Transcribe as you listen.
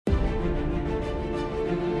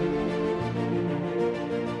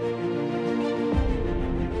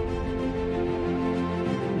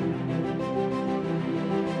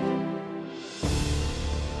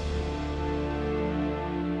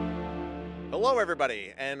Hello,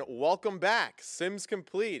 everybody, and welcome back. Sims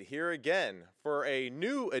Complete here again for a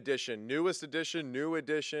new edition, newest edition, new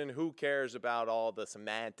edition. Who cares about all the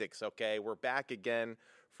semantics, okay? We're back again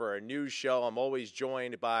for a new show. I'm always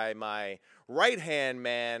joined by my right-hand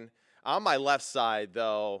man. On my left side,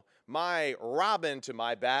 though, my Robin to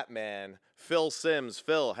my Batman, Phil Sims.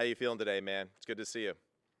 Phil, how you feeling today, man? It's good to see you.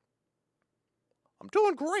 I'm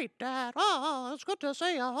doing great, Dad. It's good to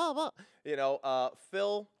see you.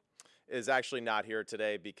 Phil is actually not here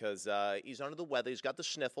today because he's under the weather. He's got the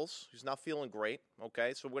sniffles. He's not feeling great,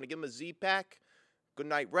 okay? So we're going to give him a Z-Pack. Good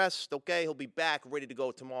night rest, okay? He'll be back ready to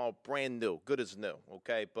go tomorrow, brand new, good as new,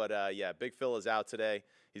 okay? But, Big Phil is out today.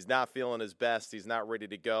 He's not feeling his best. He's not ready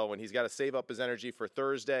to go, and he's got to save up his energy for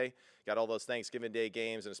Thursday. Got all those Thanksgiving Day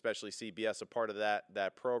games, and especially CBS a part of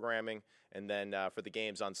that programming, and then for the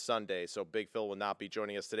games on Sunday. So Big Phil will not be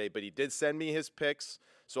joining us today, but he did send me his picks,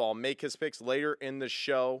 so I'll make his picks later in the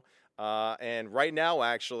show. And right now,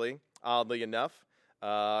 actually, oddly enough,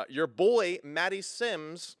 your boy Matty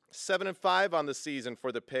Sims 7-5 on the season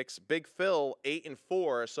for the picks. Big Phil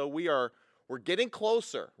 8-4. So we're getting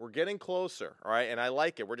closer. We're getting closer. All right, and I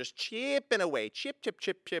like it. We're just chipping away,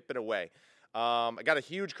 chipping away. I got a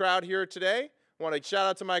huge crowd here today. Want to shout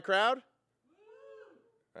out to my crowd?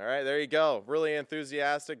 All right, there you go. Really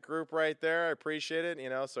enthusiastic group right there. I appreciate it.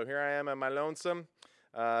 So here I am at my lonesome.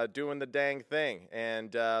 Doing the dang thing.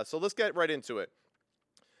 And so let's get right into it.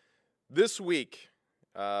 This week,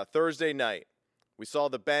 Thursday night, we saw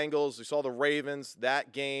the Bengals, we saw the Ravens,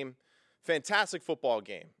 that game. Fantastic football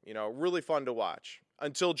game. Really fun to watch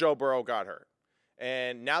until Joe Burrow got hurt.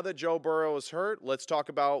 And now that Joe Burrow is hurt, let's talk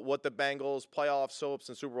about what the Bengals' playoff hopes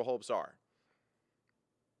and Super Bowl hopes are.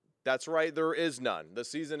 That's right, there is none. The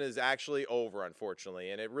season is actually over,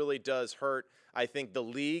 unfortunately, and it really does hurt, I think, the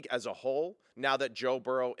league as a whole. Now that Joe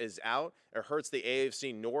Burrow is out, it hurts the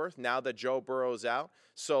AFC North now that Joe Burrow is out.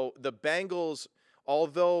 So the Bengals,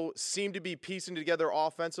 although seem to be piecing together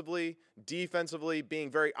offensively, defensively,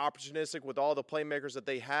 being very opportunistic with all the playmakers that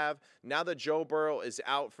they have, now that Joe Burrow is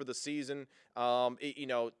out for the season,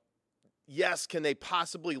 yes, can they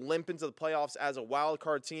possibly limp into the playoffs as a wild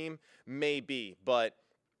card team? Maybe, but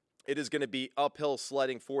it is going to be uphill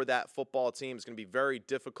sledding for that football team. It's going to be very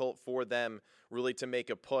difficult for them really to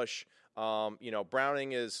make a push.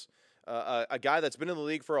 Browning is a guy that's been in the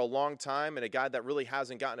league for a long time and a guy that really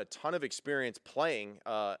hasn't gotten a ton of experience playing.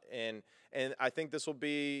 And I think this will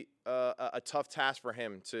be a tough task for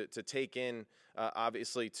him to take in,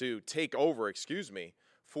 obviously, to take over,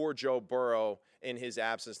 for Joe Burrow in his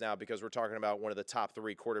absence now, because we're talking about one of the top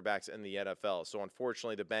 3 quarterbacks in the NFL. So,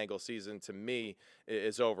 unfortunately, the Bengals season, to me,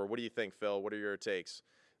 is over. What do you think, Phil? What are your takes?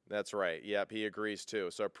 That's right. Yep, he agrees,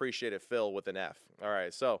 too. So, appreciate it, Phil, with an F. All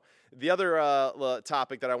right, so the other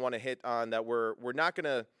topic that I want to hit on that we're not going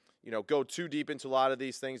to, go too deep into a lot of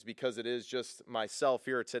these things because it is just myself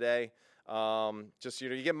here today.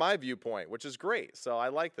 You get my viewpoint, which is great. So, I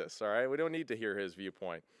like this, all right? We don't need to hear his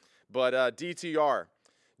viewpoint. But DTR,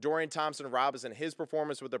 Dorian Thompson-Robinson, his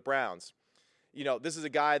performance with the Browns. This is a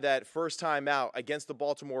guy that first time out against the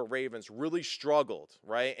Baltimore Ravens really struggled,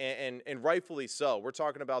 right? And rightfully so. We're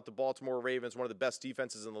talking about the Baltimore Ravens, one of the best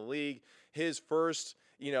defenses in the league. His first,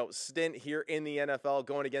 stint here in the NFL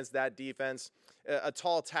going against that defense, a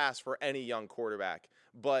tall task for any young quarterback.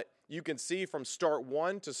 But you can see from start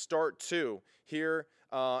 1 to start 2 here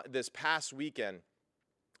this past weekend,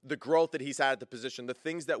 the growth that he's had at the position, the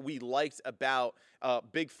things that we liked about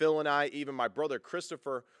Big Phil and I, even my brother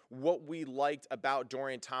Christopher, what we liked about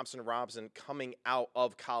Dorian Thompson-Robinson coming out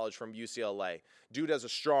of college from UCLA. Dude has a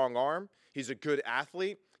strong arm. He's a good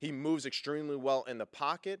athlete. He moves extremely well in the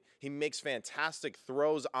pocket. He makes fantastic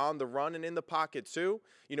throws on the run and in the pocket too.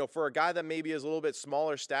 For a guy that maybe is a little bit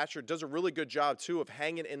smaller stature, does a really good job too of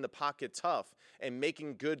hanging in the pocket tough and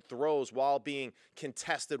making good throws while being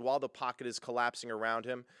contested while the pocket is collapsing around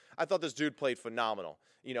him. I thought this dude played phenomenal.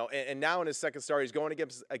 And now in his second start, he's going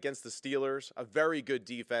against the Steelers, a very good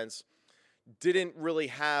defense. Didn't really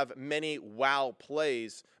have many wow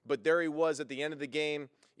plays, but there he was at the end of the game.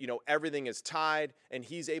 Everything is tied, and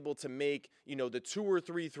he's able to make, the 2 or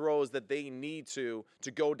 3 throws that they need to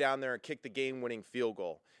go down there and kick the game-winning field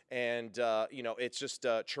goal. And, it's just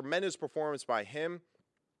a tremendous performance by him.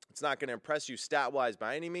 It's not going to impress you stat-wise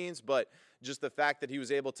by any means, but just the fact that he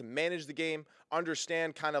was able to manage the game,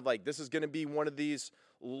 understand kind of like this is going to be one of these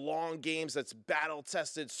long games that's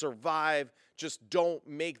battle-tested, survive, just don't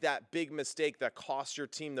make that big mistake that costs your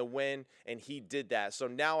team the win, and he did that. So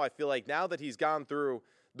now I feel like now that he's gone through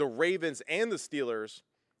the Ravens and the Steelers,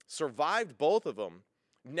 survived both of them,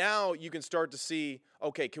 now you can start to see,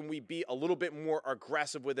 okay, can we be a little bit more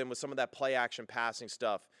aggressive with him with some of that play-action passing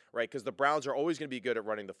stuff, right? Because the Browns are always going to be good at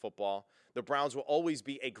running the football. The Browns will always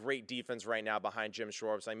be a great defense right now behind Jim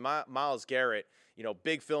Schwartz. Like Myles Garrett,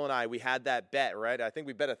 Big Phil and I, we had that bet, right? I think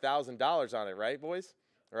we bet $1,000 on it, right, boys?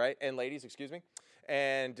 Right? And ladies, excuse me.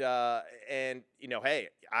 And hey,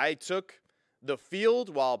 I took the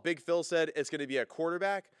field while Big Phil said it's going to be a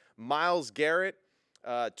quarterback. Myles Garrett,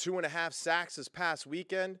 2.5 sacks this past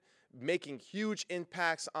weekend, making huge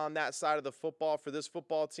impacts on that side of the football for this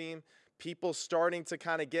football team. People starting to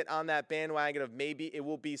kind of get on that bandwagon of maybe it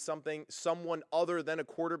will be someone other than a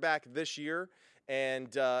quarterback this year,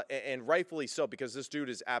 and rightfully so, because this dude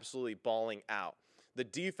is absolutely balling out. The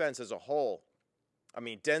defense as a whole, I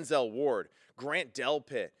mean, Denzel Ward, Grant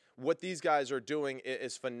Delpit, what these guys are doing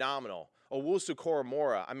is phenomenal. Owusu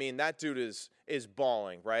Koromora, I mean, that dude is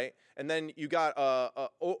balling, right? And then you got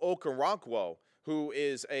Okoronkwo, who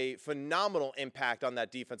is a phenomenal impact on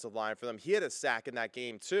that defensive line for them. He had a sack in that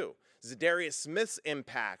game too. Zadarius Smith's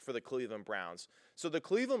impact for the Cleveland Browns. So the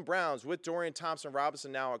Cleveland Browns, with Dorian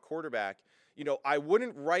Thompson-Robinson now at quarterback, I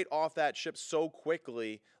wouldn't write off that ship so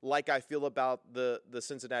quickly like I feel about the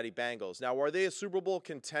Cincinnati Bengals. Now, are they a Super Bowl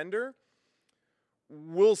contender?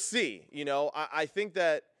 We'll see. I think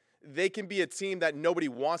that they can be a team that nobody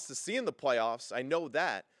wants to see in the playoffs. I know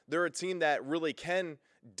that. They're a team that really can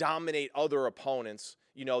dominate other opponents,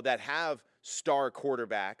 that have star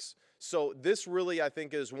quarterbacks. So this really, I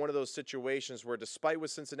think, is one of those situations where, despite with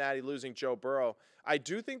Cincinnati losing Joe Burrow, I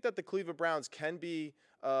do think that the Cleveland Browns can be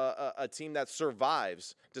a team that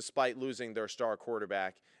survives despite losing their star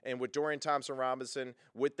quarterback. And with Dorian Thompson-Robinson,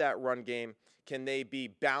 with that run game, can they be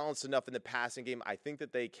balanced enough in the passing game? I think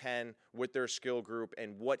that they can with their skill group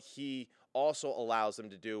and what he also allows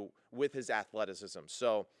them to do with his athleticism.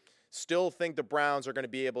 So still think the Browns are going to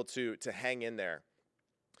be able to hang in there.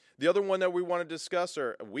 The other one that we want to discuss,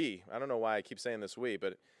 I don't know why I keep saying this we,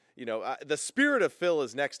 but, the spirit of Phil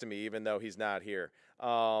is next to me, even though he's not here.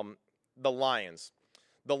 The Lions.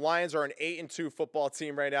 The Lions are an 8-2 football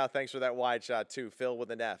team right now. Thanks for that wide shot, too, Phil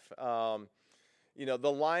with an F.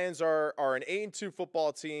 The Lions are an 8-2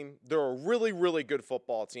 football team. They're a really, really good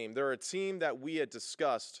football team. They're a team that we had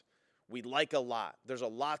discussed we like a lot. There's a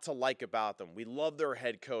lot to like about them. We love their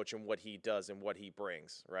head coach and what he does and what he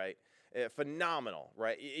brings, right? Phenomenal,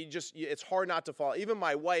 right? It's hard not to fall. Even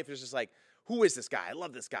my wife is just like, who is this guy? I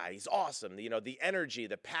love this guy. He's awesome. The energy,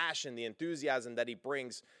 the passion, the enthusiasm that he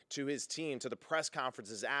brings to his team, to the press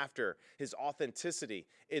conferences after, his authenticity,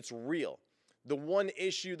 it's real. The one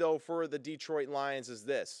issue, though, for the Detroit Lions is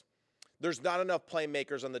this. There's not enough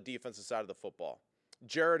playmakers on the defensive side of the football.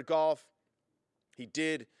 Jared Goff, he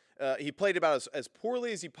played about as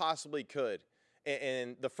poorly as he possibly could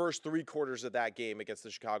in the first 3 quarters of that game against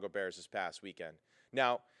the Chicago Bears this past weekend.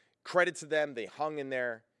 Now, credit to them. They hung in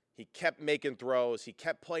there. He kept making throws. He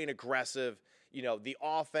kept playing aggressive. The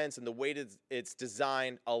offense and the way it's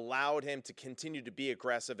designed allowed him to continue to be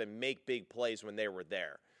aggressive and make big plays when they were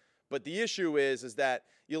there. But the issue is that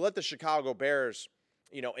you let the Chicago Bears,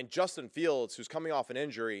 and Justin Fields, who's coming off an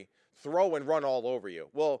injury, throw and run all over you.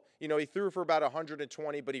 Well, he threw for about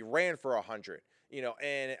 120, but he ran for 100.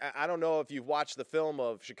 And I don't know if you've watched the film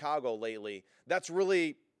of Chicago lately. That's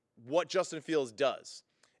really what Justin Fields does.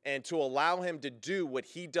 And to allow him to do what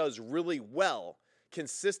he does really well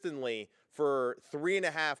consistently for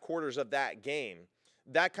 3.5 quarters of that game,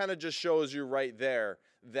 that kind of just shows you right there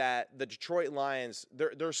that the Detroit Lions,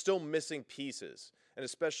 they're still missing pieces, and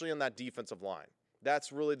especially on that defensive line.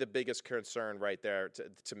 That's really the biggest concern right there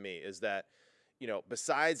to me is that,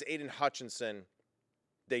 besides Aiden Hutchinson,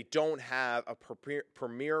 they don't have a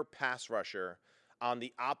premier pass rusher on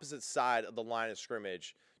the opposite side of the line of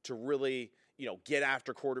scrimmage to really, get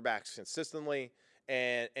after quarterbacks consistently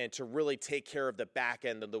and to really take care of the back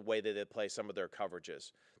end of the way that they play some of their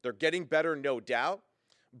coverages. They're getting better, no doubt,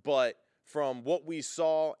 but from what we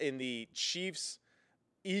saw in the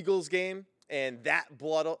Chiefs-Eagles game and that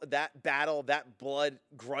blood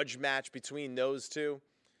grudge match between those two,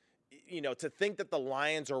 to think that the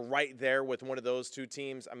Lions are right there with one of those two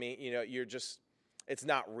teams, I mean, it's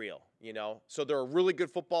not real, So they're a really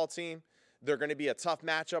good football team. They're going to be a tough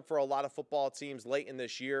matchup for a lot of football teams late in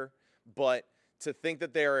this year, but to think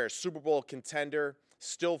that they are a Super Bowl contender,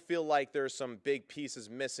 still feel like there's some big pieces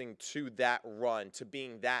missing to that run, to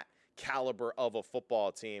being that caliber of a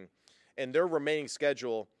football team. And their remaining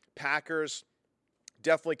schedule, Packers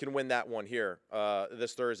definitely can win that one here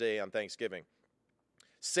this Thursday on Thanksgiving.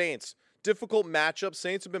 Saints, difficult matchup.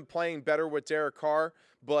 Saints have been playing better with Derek Carr,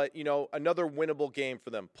 but, another winnable game for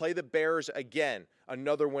them. Play the Bears again,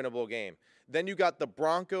 another winnable game. Then you got the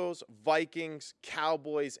Broncos, Vikings,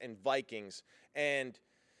 Cowboys, and Vikings. And,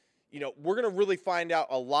 we're going to really find out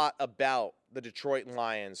a lot about the Detroit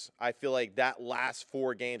Lions, I feel like that last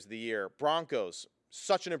 4 games of the year, Broncos,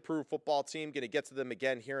 such an improved football team. Going to get to them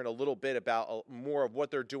again here in a little bit about more of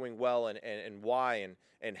what they're doing well and why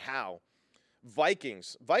and how.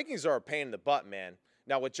 Vikings are a pain in the butt, man.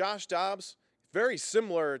 Now with Josh Dobbs, very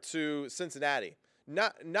similar to Cincinnati.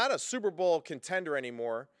 Not a Super Bowl contender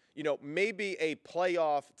anymore. Maybe a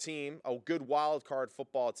playoff team, a good wild card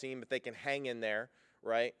football team if they can hang in there,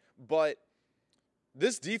 right? But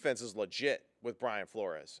this defense is legit with Brian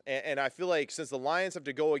Flores. And I feel like since the Lions have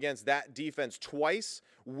to go against that defense twice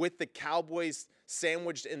with the Cowboys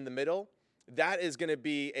sandwiched in the middle, that is going to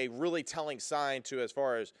be a really telling sign to as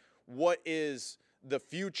far as what is the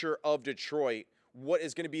future of Detroit, what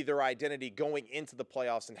is going to be their identity going into the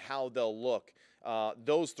playoffs and how they'll look.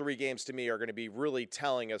 Those 3 games to me are going to be really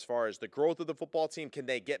telling as far as the growth of the football team. Can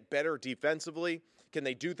they get better defensively? Can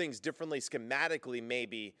they do things differently schematically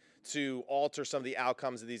maybe to alter some of the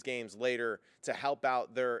outcomes of these games later to help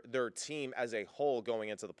out their team as a whole going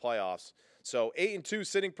into the playoffs? So 8-2,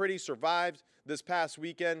 sitting pretty, survived this past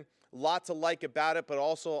weekend. A lot to like about it, but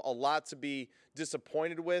also a lot to be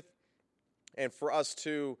disappointed with. And for us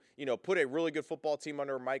to, put a really good football team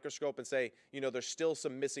under a microscope and say, there's still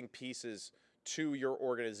some missing pieces to your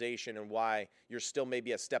organization and why you're still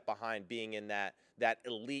maybe a step behind being in that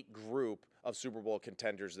elite group of Super Bowl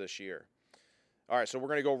contenders this year. All right, so we're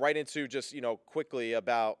going to go right into just, quickly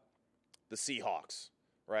about the Seahawks,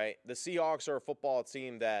 right? The Seahawks are a football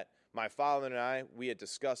team that my father and I, we had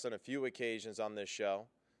discussed on a few occasions on this show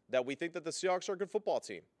that we think that the Seahawks are a good football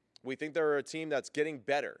team. We think they're a team that's getting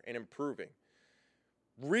better and improving.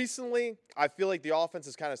 Recently, I feel like the offense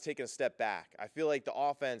has kind of taken a step back. I feel like the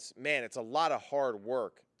offense, man, it's a lot of hard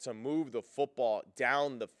work to move the football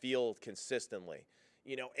down the field consistently.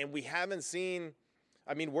 And we haven't seen,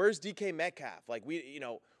 where's DK Metcalf?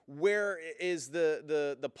 Where is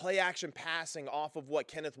the play action passing off of what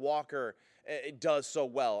Kenneth Walker does so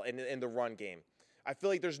well in the run game? I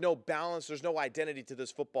feel like there's no balance, there's no identity to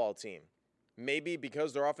this football team. Maybe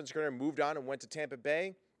because their offensive coordinator moved on and went to Tampa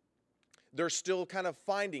Bay, they're still kind of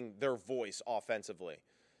finding their voice offensively.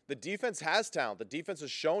 The defense has talent. The defense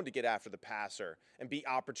is shown to get after the passer and be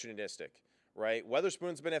opportunistic, right?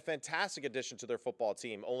 Weatherspoon's been a fantastic addition to their football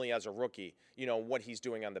team, only as a rookie, what he's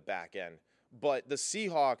doing on the back end. But the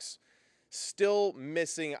Seahawks still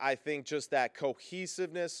missing, I think, just that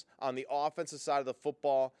cohesiveness on the offensive side of the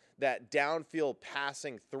football, that downfield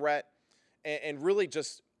passing threat, and really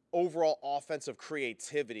just overall offensive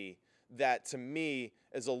creativity that, to me,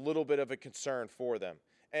 is a little bit of a concern for them.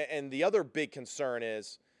 And the other big concern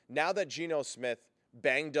is, now that Geno Smith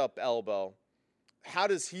banged up elbow, how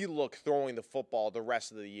does he look throwing the football the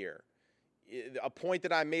rest of the year? A point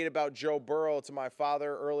that I made about Joe Burrow to my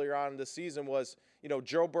father earlier on in the season was,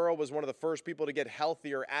 Joe Burrow was one of the first people to get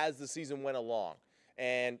healthier as the season went along.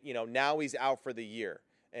 And, now he's out for the year.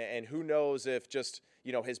 And who knows if just,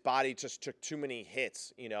 his body just took too many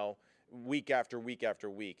hits, week after week after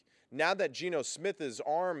week. Now that Geno Smith's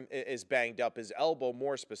arm is banged up, his elbow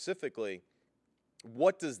more specifically,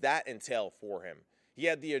 what does that entail for him? He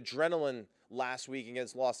had the adrenaline last week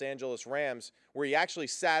against Los Angeles Rams where he actually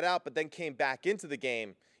sat out but then came back into the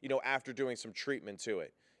game, after doing some treatment to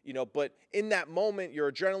it. But in that moment, your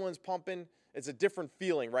adrenaline's pumping. It's a different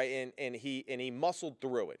feeling, right? And he muscled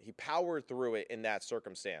through it. He powered through it in that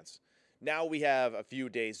circumstance. Now we have a few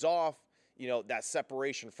days off. That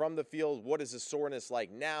separation from the field. What is his soreness like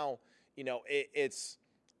now? It's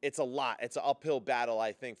a lot. It's an uphill battle,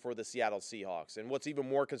 I think, for the Seattle Seahawks. And what's even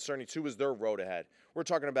more concerning, too, is their road ahead. We're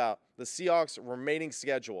talking about the Seahawks' remaining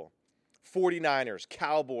schedule. 49ers,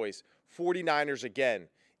 Cowboys, 49ers again,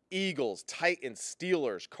 Eagles, Titans,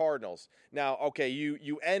 Steelers, Cardinals. Now, okay,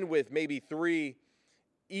 you end with maybe 3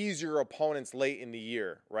 easier opponents late in the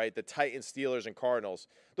year, right? The Titans, Steelers, and Cardinals.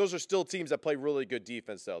 Those are still teams that play really good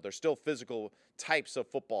defense, though. They're still physical types of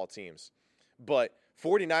football teams. But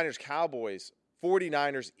 49ers, Cowboys,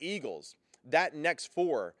 49ers, Eagles, that next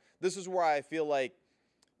 4, this is where I feel like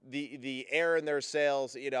the air in their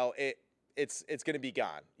sails, it's going to be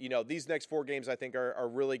gone. These next 4 games I think are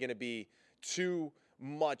really going to be too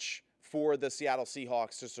much for the Seattle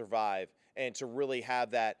Seahawks to survive and to really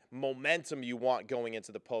have that momentum you want going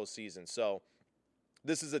into the postseason. So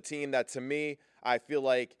this is a team that, to me, I feel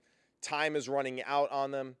like time is running out on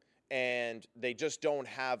them, and they just don't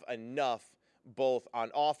have enough, both on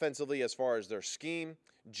offensively as far as their scheme,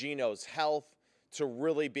 Geno's health, to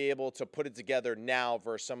really be able to put it together now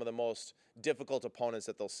versus some of the most difficult opponents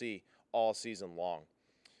that they'll see all season long.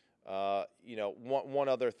 One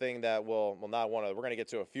other thing that not one other, we're going to get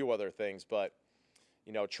to a few other things, but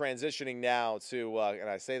transitioning now to, and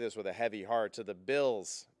I say this with a heavy heart, to the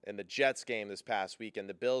Bills in the Jets game this past weekend.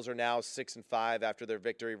 The Bills are now 6-5 after their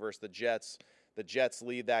victory versus the Jets. The Jets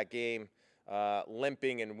lead that game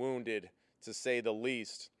limping and wounded, to say the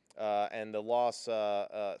least, and the loss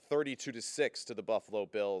 32-6 to the Buffalo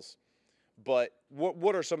Bills. But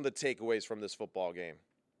what are some of the takeaways from this football game?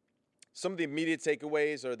 Some of the immediate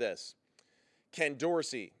takeaways are this. Ken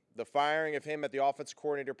Dorsey, the firing of him at the offensive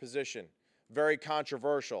coordinator position, very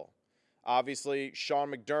controversial. Obviously,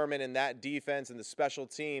 Sean McDermott and that defense and the special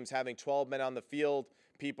teams having 12 men on the field,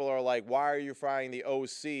 people are like, why are you firing the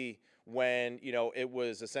OC when, it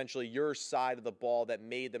was essentially your side of the ball that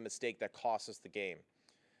made the mistake that cost us the game?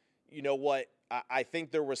 You know what? I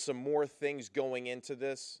think there were some more things going into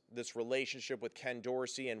this relationship with Ken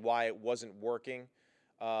Dorsey and why it wasn't working,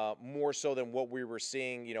 more so than what we were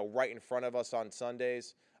seeing, right in front of us on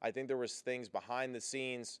Sundays. I think there was things behind the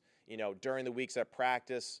scenes, during the weeks at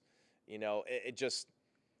practice. It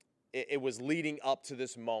was leading up to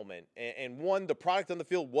this moment. And one, the product on the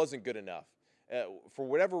field wasn't good enough. For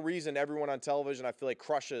whatever reason, everyone on television, I feel like,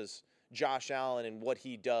 crushes Josh Allen and what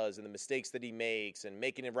he does and the mistakes that he makes and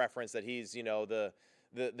making a reference that he's, the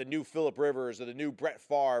new Phillip Rivers or the new Brett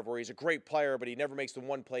Favre, where he's a great player, but he never makes the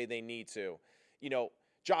one play they need to.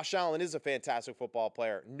 Josh Allen is a fantastic football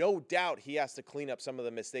player. No doubt he has to clean up some of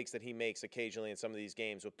the mistakes that he makes occasionally in some of these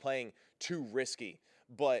games with playing too risky.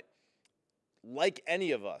 But like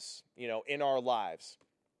any of us, in our lives,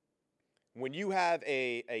 when you have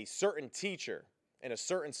a certain teacher in a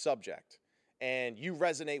certain subject and you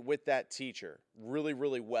resonate with that teacher really,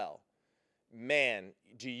 really well, man,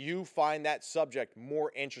 do you find that subject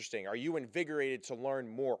more interesting? Are you invigorated to learn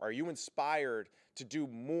more? Are you inspired to do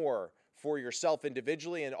more for yourself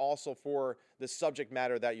individually and also for the subject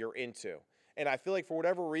matter that you're into? And I feel like for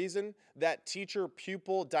whatever reason, that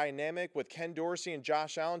teacher-pupil dynamic with Ken Dorsey and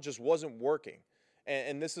Josh Allen just wasn't working.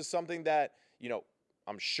 And this is something that,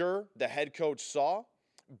 I'm sure the head coach saw,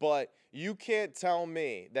 but you can't tell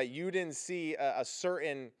me that you didn't see a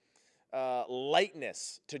certain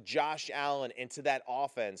lightness to Josh Allen into that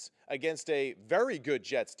offense against a very good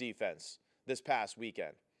Jets defense this past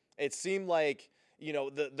weekend. It seemed like,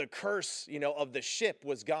 the curse, of the ship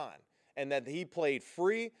was gone and that he played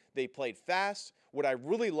free. They played fast. What I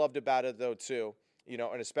really loved about it, though, too,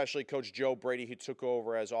 and especially Coach Joe Brady, who took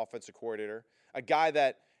over as offensive coordinator, a guy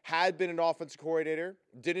that had been an offensive coordinator,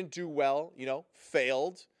 didn't do well,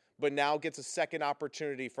 failed, but now gets a second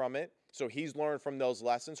opportunity from it. So he's learned from those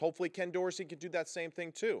lessons. Hopefully Ken Dorsey can do that same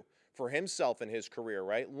thing too for himself in his career,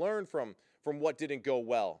 right? Learn from what didn't go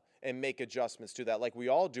well and make adjustments to that like we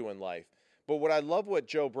all do in life. But what I love what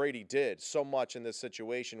Joe Brady did so much in this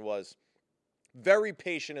situation was very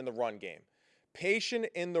patient in the run game. Patient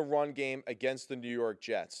in the run game against the New York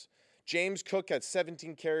Jets. James Cook had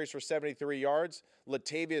 17 carries for 73 yards.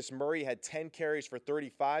 Latavius Murray had 10 carries for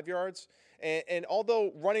 35 yards. And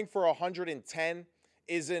although running for 110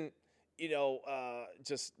 isn't,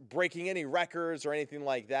 just breaking any records or anything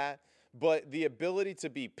like that, but the ability to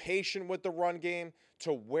be patient with the run game,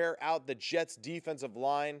 to wear out the Jets' defensive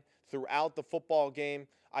line throughout the football game,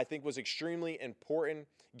 I think was extremely important.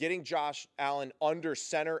 Getting Josh Allen under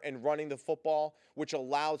center and running the football, which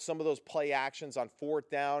allowed some of those play actions on 4th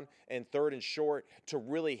down and 3rd and short to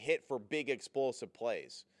really hit for big explosive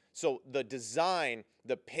plays. So the design,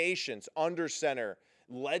 the patience under center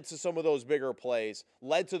led to some of those bigger plays,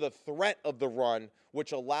 led to the threat of the run,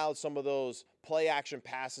 which allowed some of those play action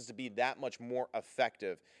passes to be that much more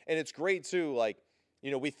effective. And it's great too,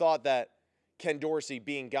 we thought that Ken Dorsey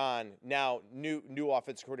being gone, now new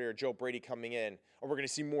offensive coordinator Joe Brady coming in, and we're going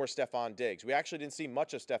to see more Stephon Diggs. We actually didn't see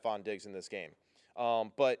much of Stephon Diggs in this game.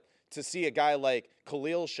 But to see a guy like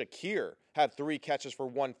Khalil Shakir have 3 catches for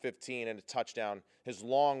 115 and a touchdown, his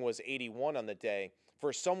long was 81 on the day,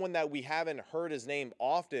 for someone that we haven't heard his name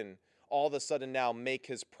often, all of a sudden now make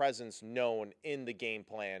his presence known in the game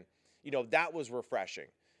plan, that was refreshing.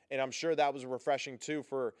 And I'm sure that was refreshing too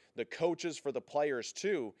for the coaches, for the players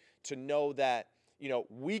too, to know that,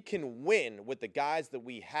 we can win with the guys that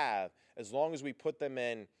we have as long as we put them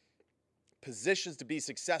in positions to be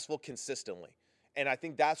successful consistently. And I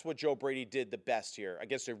think that's what Joe Brady did the best here.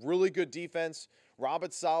 Against a really good defense,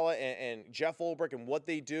 Robert Saleh and Jeff Ulbrich and what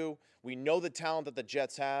they do, we know the talent that the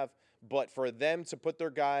Jets have, but for them to put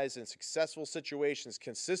their guys in successful situations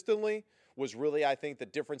consistently was really, I think, the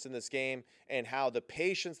difference in this game, and how the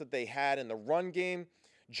patience that they had in the run game,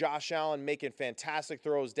 Josh Allen making fantastic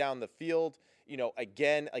throws down the field,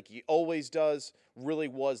 again, like he always does, really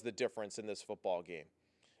was the difference in this football game.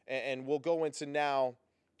 And we'll go into now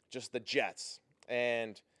just the Jets.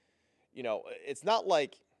 And, it's not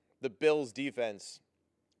like the Bills defense,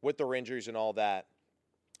 with their injuries and all that,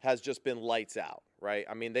 has just been lights out, right?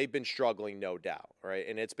 I mean, they've been struggling, no doubt, right?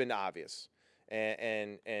 And it's been obvious.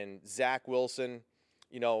 And Zach Wilson,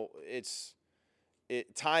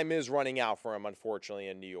 time is running out for him, unfortunately,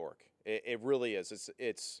 in New York. It really is.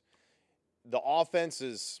 It's the offense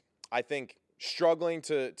is, I think, struggling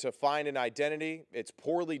to find an identity. It's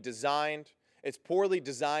poorly designed. It's poorly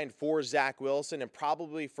designed for Zach Wilson and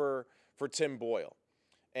probably for Tim Boyle.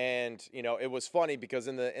 And it was funny because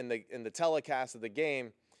in the telecast of the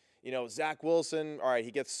game, Zach Wilson, all right,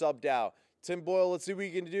 he gets subbed out. Tim Boyle, let's see what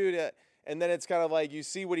we can do to. And then it's kind of like you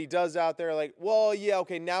see what he does out there, like, well, yeah,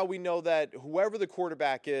 okay, now we know that whoever the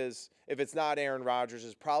quarterback is, if it's not Aaron Rodgers,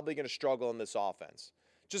 is probably going to struggle in this offense.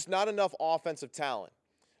 Just not enough offensive talent,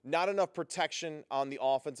 not enough protection on the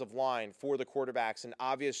offensive line for the quarterbacks in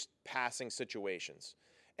obvious passing situations.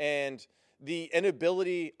 And the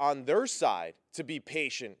inability on their side to be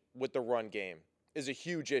patient with the run game is a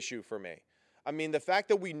huge issue for me. I mean, the fact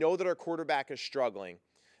that we know that our quarterback is struggling,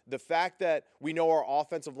 the fact that we know our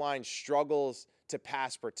offensive line struggles to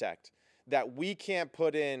pass protect, that we can't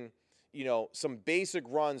put in, some basic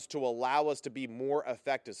runs to allow us to be more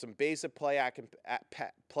effective, some basic play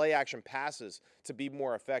action passes to be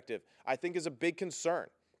more effective, I think is a big concern.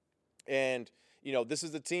 And, this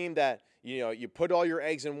is a team that, you put all your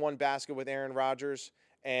eggs in one basket with Aaron Rodgers.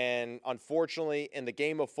 And unfortunately, in the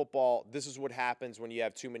game of football, this is what happens when you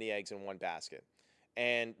have too many eggs in one basket.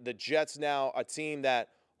 And the Jets now, a team that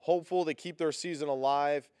hopeful to keep their season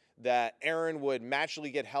alive, that Aaron would magically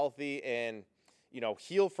get healthy and,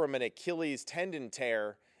 heal from an Achilles tendon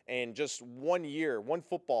tear in just 1 year, one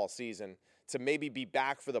football season to maybe be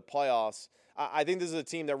back for the playoffs. I think this is a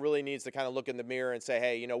team that really needs to kind of look in the mirror and say,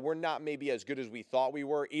 hey, we're not maybe as good as we thought we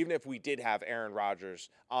were, even if we did have Aaron Rodgers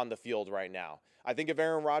on the field right now. I think if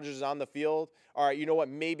Aaron Rodgers is on the field, all right, you know what,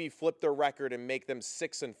 maybe flip their record and make them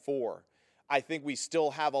 6-4. I think we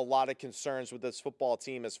still have a lot of concerns with this football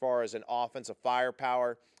team as far as an offensive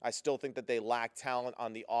firepower. I still think that they lack talent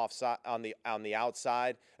on the offside, on the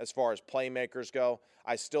outside as far as playmakers go.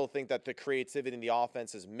 I still think that the creativity in the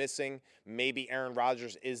offense is missing. Maybe Aaron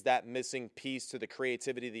Rodgers is that missing piece to the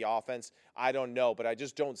creativity of the offense. I don't know, but I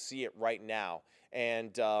just don't see it right now.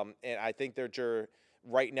 And I think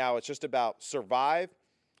right now it's just about survive.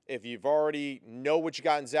 If you've already know what you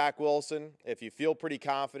got in Zach Wilson, if you feel pretty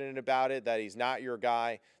confident about it, that he's not your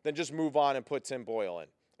guy, then just move on and put Tim Boyle in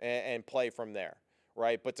and play from there,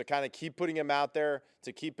 right? But to kind of keep putting him out there,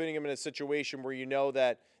 to keep putting him in a situation where you know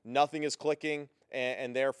that nothing is clicking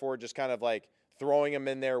and therefore just kind of like throwing him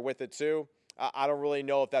in there with it too, I don't really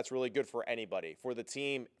know if that's really good for anybody, for the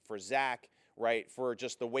team, for Zach, right, for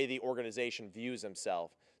just the way the organization views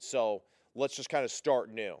himself. So let's just kind of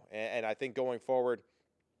start new. And I think going forward,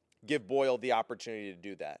 give Boyle the opportunity to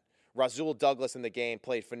do that. Rasul Douglas in the game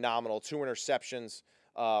played phenomenal. 2 interceptions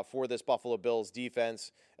for this Buffalo Bills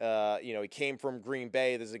defense. He came from Green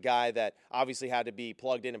Bay. This is a guy that obviously had to be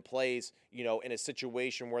plugged in and plays, in a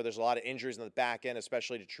situation where there's a lot of injuries in the back end,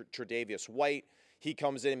 especially to Tre'Davious White. He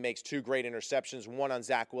comes in and makes 2 great interceptions, one on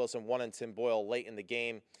Zach Wilson, one on Tim Boyle late in the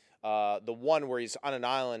game. The one where he's on an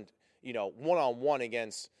island, one-on-one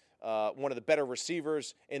against one of the better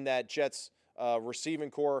receivers in that Jets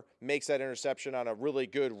receiving core, makes that interception on a really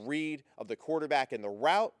good read of the quarterback in the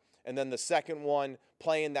route. And then the second one,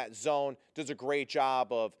 playing that zone, does a great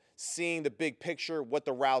job of seeing the big picture, what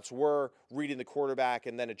the routes were, reading the quarterback,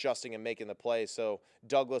 and then adjusting and making the play. So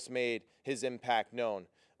Douglas made his impact known.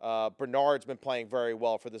 Bernard's been playing very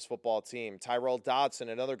well for this football team. Tyrell Dodson,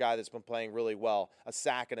 another guy that's been playing really well, a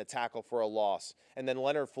sack and a tackle for a loss. And then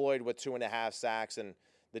Leonard Floyd with 2.5 sacks, and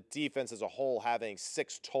the defense as a whole having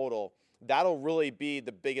 6 total. That'll really be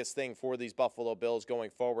the biggest thing for these Buffalo Bills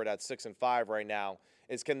going forward at 6-5 right now,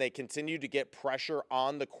 is can they continue to get pressure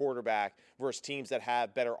on the quarterback versus teams that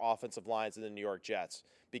have better offensive lines than the New York Jets,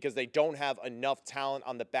 because they don't have enough talent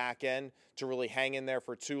on the back end to really hang in there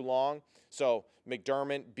for too long. So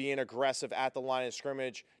McDermott being aggressive at the line of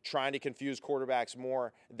scrimmage, trying to confuse quarterbacks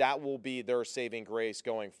more, that will be their saving grace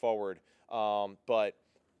going forward. But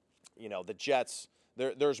the Jets,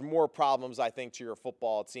 there's more problems, I think, to your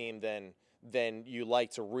football team than you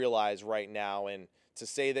like to realize right now. And to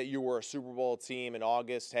say that you were a Super Bowl team in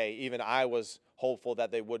August, hey, even I was hopeful that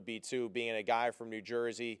they would be too, being a guy from New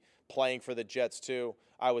Jersey, playing for the Jets too.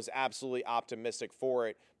 I was absolutely optimistic for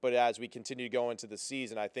it. But as we continue to go into the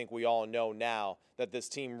season, I think we all know now that this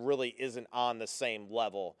team really isn't on the same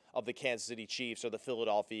level of the Kansas City Chiefs or the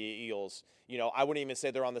Philadelphia Eagles. I wouldn't even say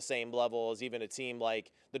they're on the same level as even a team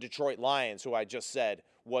like the Detroit Lions, who I just said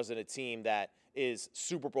wasn't a team that is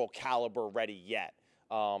Super Bowl caliber ready yet.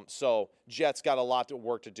 So Jets got a lot of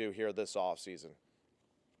work to do here this offseason.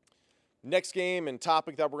 Next game and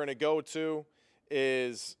topic that we're going to go to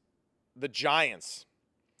is the Giants.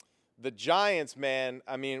 The Giants, man,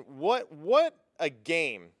 I mean, what a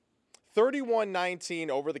game. 31-19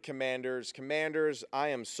 over the Commanders. Commanders, I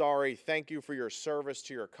am sorry. Thank you for your service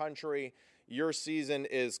to your country. Your season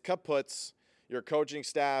is kaputs. Your coaching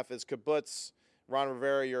staff is kaputs. Ron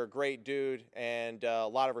Rivera, you're a great dude, and a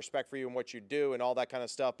lot of respect for you and what you do and all that kind of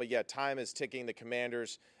stuff. But, yeah, time is ticking. The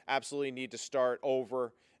Commanders absolutely need to start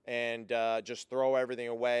over and just throw everything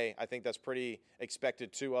away. I think that's pretty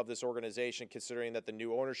expected, too, of this organization, considering that the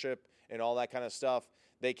new ownership and all that kind of stuff,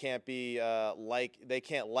 they can't be like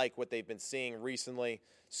what they've been seeing recently.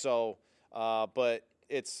 So, but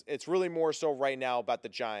it's really more so right now about the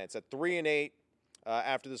Giants at 3-8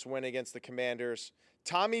 after this win against the Commanders.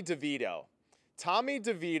 Tommy DeVito,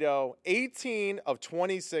 18 of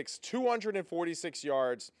 26, 246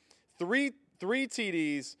 yards, three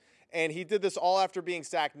TDs, and he did this all after being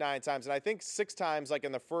sacked 9 times, and I think 6 times like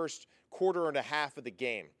in the first quarter and a half of the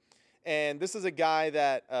game. And this is a guy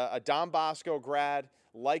that a Don Bosco grad,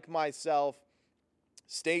 like myself,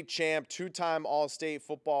 state champ, 2-time All-State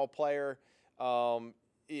football player, went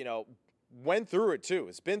through it too.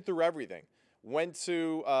 It's been through everything. Went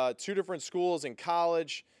to 2 different schools in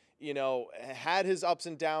college, had his ups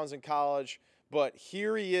and downs in college, but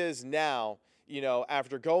here he is now,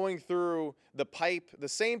 after going through the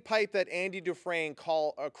same pipe that Andy Dufresne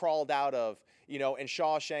crawled out of, in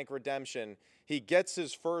Shawshank Redemption. He gets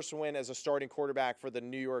his first win as a starting quarterback for the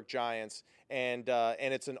New York Giants, and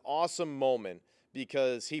it's an awesome moment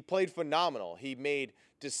because he played phenomenal. He made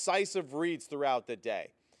decisive reads throughout the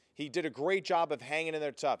day. He did a great job of hanging in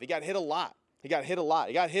there tough. He got hit a lot. He got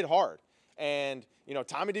hit hard. And,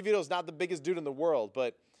 Tommy DeVito is not the biggest dude in the world,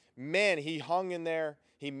 but, man, he hung in there.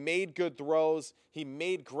 He made good throws. He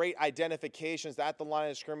made great identifications at the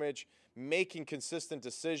line of scrimmage, making consistent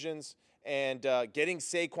decisions. And getting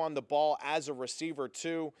Saquon the ball as a receiver,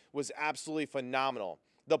 too, was absolutely phenomenal.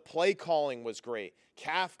 The play calling was great.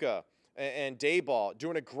 Kafka and Dayball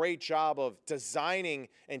doing a great job of designing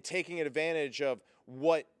and taking advantage of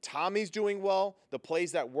what Tommy's doing well, the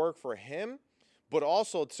plays that work for him, but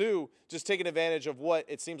also, too, just taking advantage of what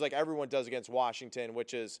it seems like everyone does against Washington,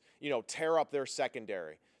 which is, tear up their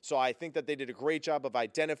secondary. So I think that they did a great job of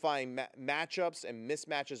identifying matchups and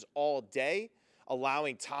mismatches all day,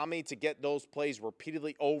 allowing Tommy to get those plays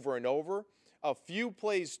repeatedly over and over. A few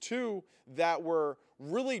plays, too, that were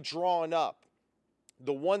really drawn up.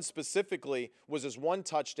 The one specifically was his one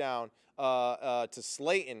touchdown to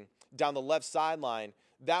Slayton down the left sideline.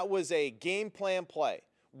 That was a game plan play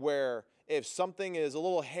where if something is a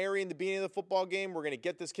little hairy in the beginning of the football game, we're going to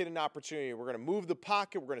get this kid an opportunity. We're going to move the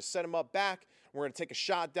pocket. We're going to set him up back. We're going to take a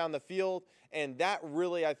shot down the field. And that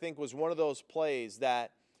really, I think, was one of those plays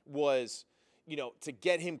that was – to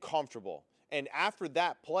get him comfortable. And after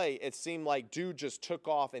that play, it seemed like dude just took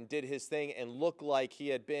off and did his thing and looked like he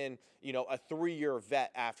had been, a 3-year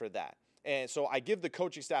vet after that. And so I give the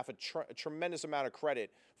coaching staff a tremendous amount of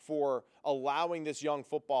credit for allowing this young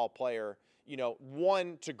football player,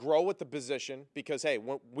 one, to grow with the position because, hey,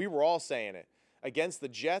 we were all saying it. Against the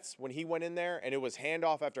Jets, when he went in there and it was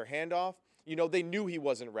handoff after handoff, they knew he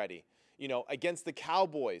wasn't ready. Against the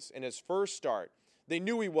Cowboys in his first start, they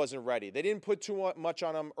knew he wasn't ready. They didn't put too much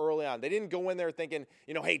on him early on. They didn't go in there thinking,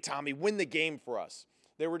 hey, Tommy, win the game for us.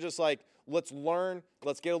 They were just like, let's learn,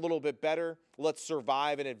 let's get a little bit better, let's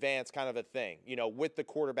survive and advance kind of a thing, with the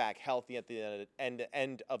quarterback healthy at the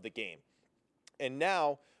end of the game. And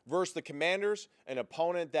now, versus the Commanders, an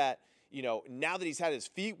opponent that, now that he's had his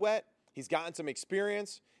feet wet, he's gotten some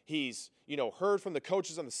experience, he's, heard from the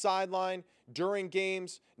coaches on the sideline during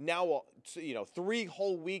games, now, 3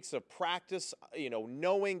 whole weeks of practice,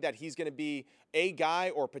 knowing that he's going to be a guy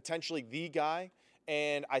or potentially the guy.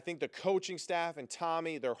 And I think the coaching staff and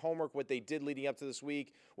Tommy, their homework, what they did leading up to this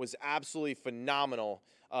week was absolutely phenomenal.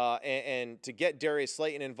 And to get Darius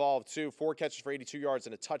Slayton involved, too, 4 catches for 82 yards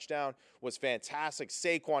and a touchdown was fantastic.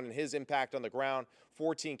 Saquon and his impact on the ground,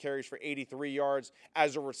 14 carries for 83 yards.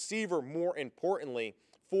 As a receiver, more importantly,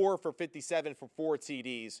 4 for 57 for 4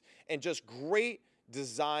 TDs. And just great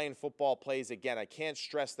design football plays. Again, I can't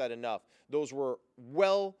stress that enough. Those were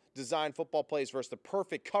well-designed football plays versus the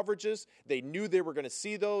perfect coverages. They knew they were going to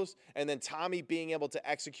see those, and then Tommy being able to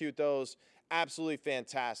execute those, absolutely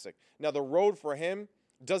fantastic. Now, the road for him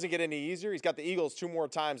doesn't get any easier. He's got the Eagles 2 more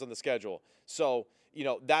times on the schedule. So,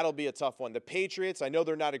 that'll be a tough one. The Patriots, I know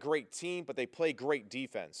they're not a great team, but they play great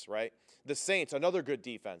defense, right? The Saints, another good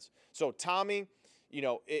defense. So, Tommy,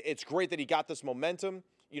 it's great that he got this momentum.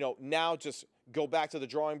 now just go back to the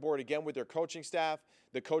drawing board again with their coaching staff.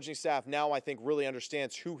 The coaching staff now, I think, really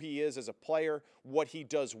understands who he is as a player, what he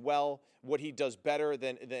does well, what he does better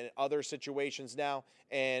than other situations now.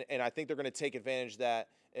 And I think they're going to take advantage of that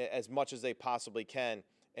as much as they possibly can.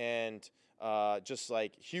 And just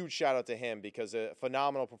like huge shout out to him because a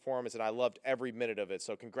phenomenal performance, and I loved every minute of it.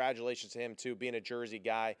 So congratulations to him, too, being a Jersey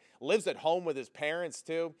guy. Lives at home with his parents,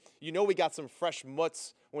 too. We got some fresh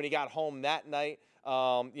mutts when he got home that night,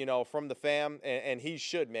 from the fam, and he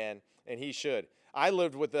should, man, and he should. I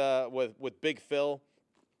lived with Big Phil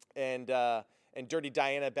and Dirty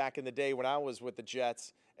Diana back in the day when I was with the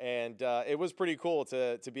Jets, and it was pretty cool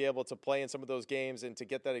to be able to play in some of those games and to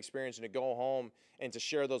get that experience and to go home and to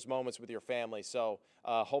share those moments with your family. So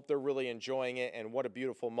hope they're really enjoying it, and what a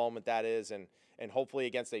beautiful moment that is, and hopefully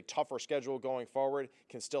against a tougher schedule going forward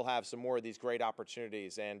can still have some more of these great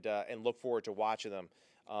opportunities and look forward to watching them,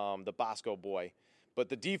 the Bosco boy. But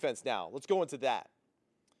the defense now, let's go into that.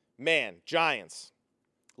 Man, Giants,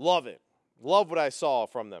 love it. Love what I saw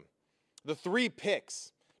from them. The 3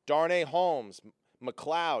 picks, Darnay Holmes,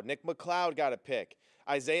 McLeod. Nick McLeod got a pick.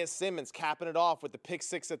 Isaiah Simmons capping it off with the pick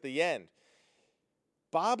 6 at the end.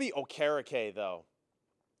 Bobby Okereke, though,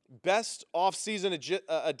 best offseason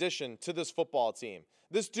addition to this football team.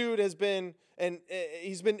 This dude has been, and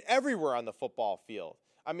he's been everywhere on the football field.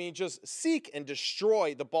 I mean, just seek and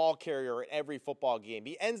destroy the ball carrier in every football game.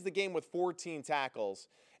 He ends the game with 14 tackles.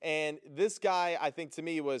 And this guy, I think, to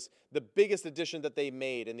me, was the biggest addition that they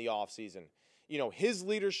made in the offseason. His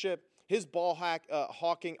leadership, his ball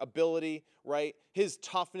hawking ability, right? His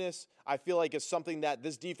toughness, I feel like is something that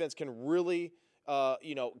this defense can really,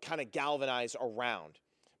 kind of galvanize around.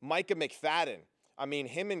 Micah McFadden, I mean,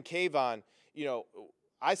 him and Kayvon,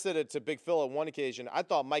 I said it to Big Phil on one occasion. I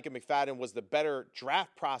thought Micah McFadden was the better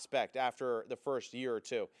draft prospect after the first year or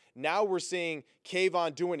two. Now we're seeing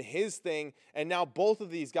Kayvon doing his thing, and now both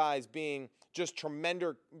of these guys being just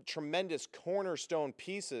tremendous cornerstone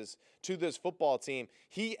pieces to this football team.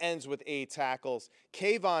 He ends with 8 tackles.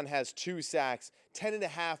 Kayvon has 2 sacks,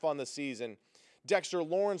 10.5 on the season. Dexter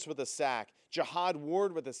Lawrence with a sack. Jihad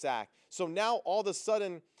Ward with a sack. So now all of a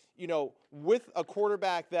sudden, with a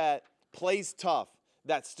quarterback that plays tough,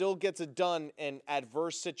 that still gets it done in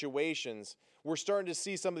adverse situations, we're starting to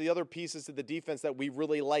see some of the other pieces of the defense that we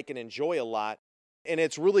really like and enjoy a lot. And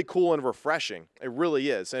it's really cool and refreshing. It really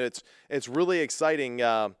is. And it's really exciting,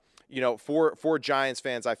 for Giants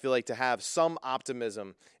fans, I feel like, to have some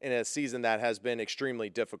optimism in a season that has been extremely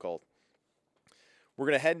difficult. We're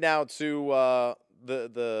going to head now to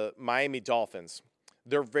the Miami Dolphins.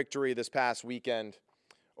 Their victory this past weekend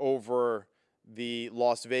over the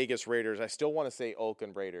Las Vegas Raiders. I still want to say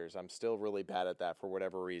Oakland Raiders. I'm still really bad at that for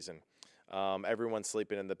whatever reason. Everyone's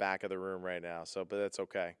sleeping in the back of the room right now, but that's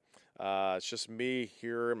okay. It's just me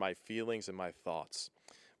here and my feelings and my thoughts.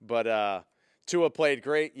 But Tua played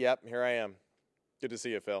great. Yep, here I am. Good to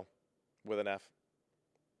see you, Phil, with an F.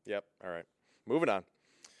 Yep, all right. Moving on.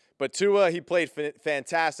 But Tua, he played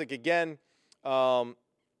fantastic again.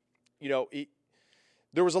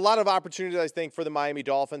 There was a lot of opportunities, I think, for the Miami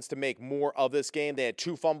Dolphins to make more of this game. They had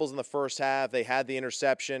 2 fumbles in the first half. They had the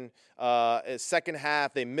interception. Second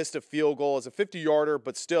half, they missed a field goal. It's a 50-yarder,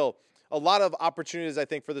 but still a lot of opportunities, I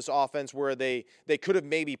think, for this offense where they could have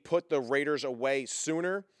maybe put the Raiders away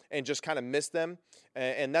sooner and just kind of missed them.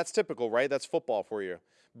 And that's typical, right? That's football for you.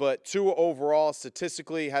 But Tua overall,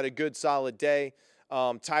 statistically, had a good, solid day.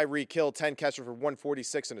 Tyreek Hill, 10 catches for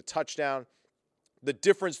 146 and a touchdown. The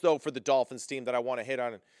difference, though, for the Dolphins team that I want to hit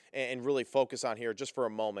on and really focus on here just for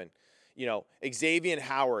a moment, Xavier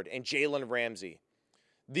Howard and Jalen Ramsey,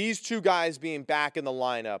 these 2 guys being back in the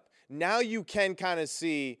lineup, now you can kind of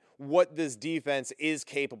see what this defense is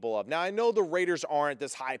capable of. Now, I know the Raiders aren't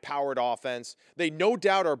this high-powered offense. They no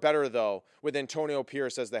doubt are better, though, with Antonio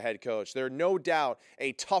Pierce as the head coach. They're no doubt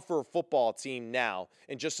a tougher football team now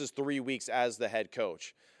in just his 3 weeks as the head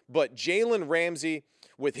coach. But Jalen Ramsey,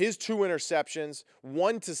 with his 2 interceptions,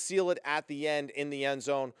 1 to seal it at the end in the end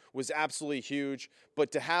zone, was absolutely huge.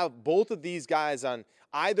 But to have both of these guys on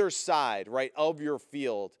either side, right, of your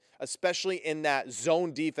field, especially in that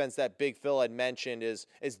zone defense that Big Phil had mentioned, is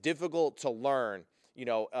difficult to learn,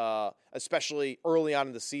 especially early on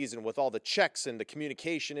in the season with all the checks and the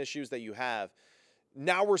communication issues that you have.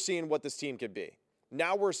 Now we're seeing what this team could be.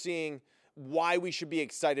 Now we're seeing why we should be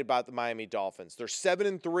excited about the Miami Dolphins. They're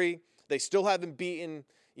 7-3. They still haven't beaten,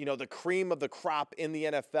 the cream of the crop in the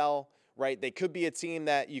NFL, right? They could be a team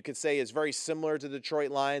that you could say is very similar to the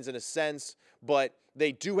Detroit Lions in a sense, but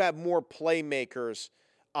they do have more playmakers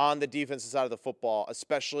on the defensive side of the football,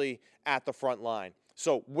 especially at the front line.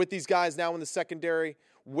 So with these guys now in the secondary,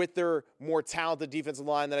 with their more talented defensive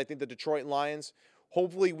line than I think the Detroit Lions.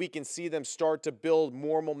 Hopefully we can see them start to build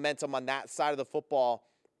more momentum on that side of the football,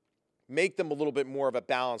 make them a little bit more of a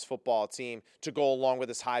balanced football team to go along with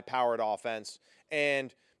this high-powered offense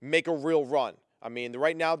and make a real run. I mean,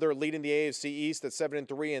 right now they're leading the AFC East at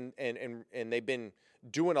 7-3, and they've been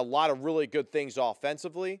doing a lot of really good things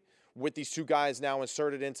offensively with these two guys now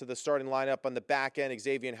inserted into the starting lineup on the back end,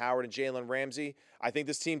 Xavier Howard and Jalen Ramsey. I think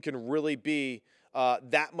this team can really be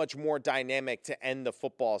that much more dynamic to end the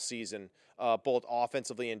football season, both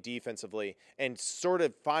offensively and defensively, and sort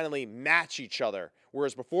of finally match each other.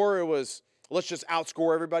 Whereas before it was, let's just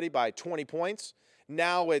outscore everybody by 20 points.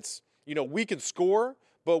 Now it's, we can score,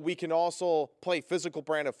 but we can also play physical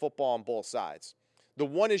brand of football on both sides. The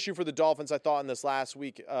one issue for the Dolphins, I thought, in this last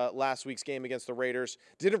week's game against the Raiders,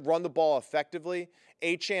 didn't run the ball effectively.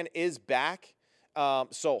 Achane is back,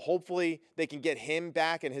 so hopefully they can get him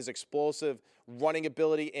back and his explosive running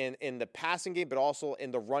ability in the passing game, but also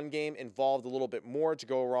in the run game involved a little bit more to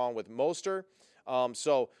go along with Mostert.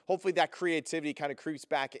 So hopefully that creativity kind of creeps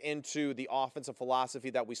back into the offensive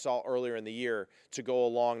philosophy that we saw earlier in the year to go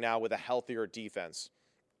along now with a healthier defense.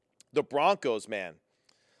 The Broncos, man.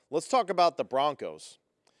 Let's talk about the Broncos.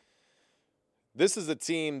 This is a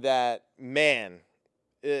team that,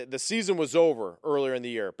 the season was over earlier in the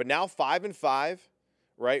year, but now 5-5,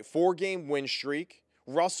 right? 4-game win streak.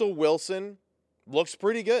 Russell Wilson looks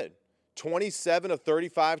pretty good. 27 of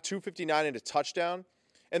 35, 259 and a touchdown.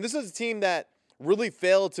 And this is a team that really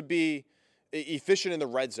failed to be efficient in the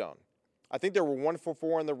red zone. I think they were 1 for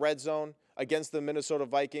 4 in the red zone against the Minnesota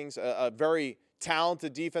Vikings, a very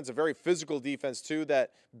talented defense, a very physical defense too that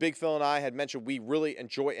Big Phil and I had mentioned we really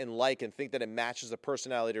enjoy and like and think that it matches the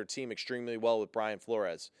personality of their team extremely well with Brian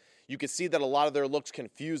Flores. You could see that a lot of their looks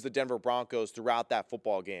confused the Denver Broncos throughout that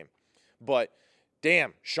football game. But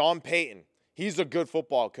damn, Sean Payton, he's a good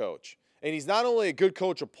football coach. And he's not only a good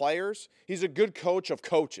coach of players, he's a good coach of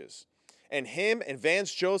coaches. And him and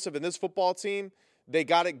Vance Joseph and this football team, they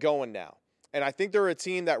got it going now. And I think they're a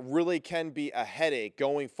team that really can be a headache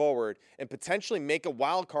going forward and potentially make a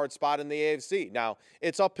wild card spot in the AFC. Now,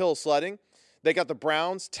 it's uphill sledding. They got the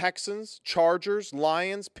Browns, Texans, Chargers,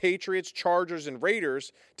 Lions, Patriots, Chargers, and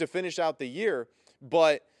Raiders to finish out the year.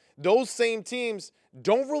 But those same teams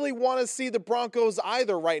don't really want to see the Broncos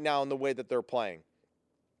either right now in the way that they're playing.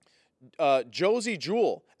 Josie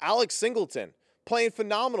Jewell, Alex Singleton, playing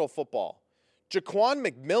phenomenal football. Jaquan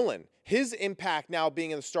McMillan, his impact now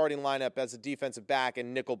being in the starting lineup as a defensive back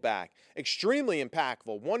and nickel back, extremely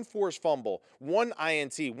impactful. 1 forced fumble, 1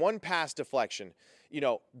 INT, 1 pass deflection.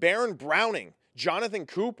 Baron Browning, Jonathan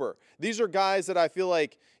Cooper. These are guys that I feel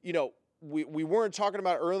like, we weren't talking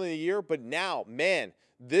about early in the year, but now, man,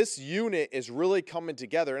 this unit is really coming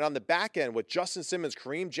together. And on the back end with Justin Simmons,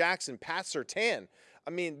 Kareem Jackson, Pat Surtain,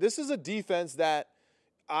 I mean, this is a defense that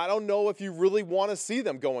I don't know if you really want to see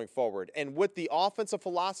them going forward. And with the offensive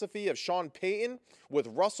philosophy of Sean Payton, with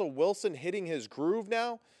Russell Wilson hitting his groove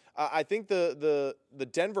now, I think the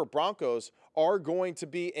Denver Broncos are going to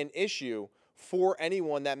be an issue for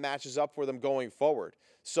anyone that matches up for them going forward.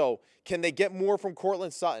 So can they get more from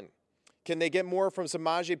Cortland Sutton? Can they get more from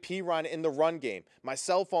Samaje Perine in the run game? My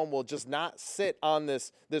cell phone will just not sit on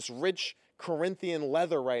this rich Corinthian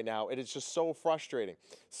leather right now. It is just so frustrating.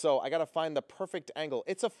 So I got to find the perfect angle.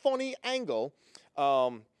 It's a funny angle.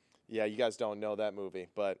 Yeah, you guys don't know that movie,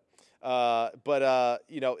 but the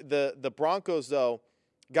Broncos though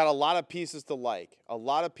got a lot of pieces to like,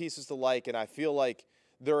 and I feel like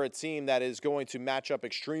they're a team that is going to match up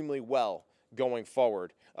extremely well going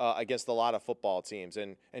forward against a lot of football teams.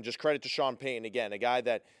 And just credit to Sean Payton again, a guy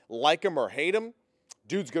that, like him or hate him,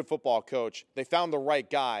 dude's a good football coach. They found the right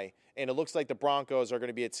guy. And it looks like the Broncos are going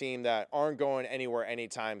to be a team that aren't going anywhere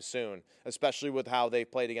anytime soon, especially with how they've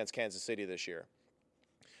played against Kansas City this year.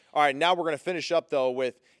 All right, now we're going to finish up, though,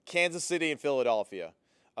 with Kansas City and Philadelphia.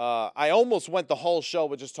 I almost went the whole show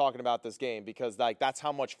with just talking about this game because that's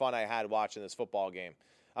how much fun I had watching this football game.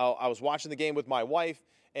 I was watching the game with my wife,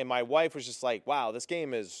 and my wife was just like, wow, this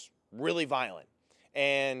game is really violent.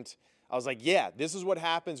 And I was like, yeah, this is what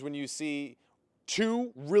happens when you see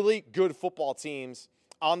two really good football teams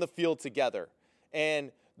on the field together.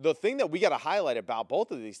 And the thing that we got to highlight about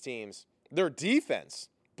both of these teams, their defense.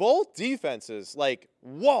 Both defenses,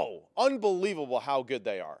 whoa, unbelievable how good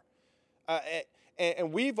they are.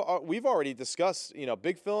 And we've already discussed,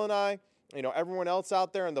 Big Phil and I, everyone else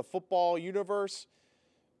out there in the football universe,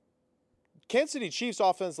 Kansas City Chiefs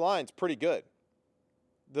offensive line is pretty good.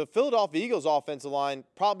 The Philadelphia Eagles offensive line,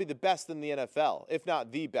 probably the best in the NFL, if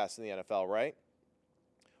not the best in the NFL, right?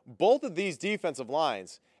 Both of these defensive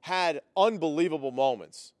lines had unbelievable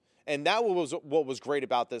moments. And that was what was great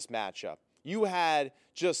about this matchup. You had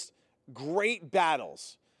just great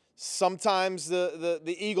battles. Sometimes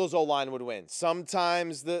the Eagles O-line would win.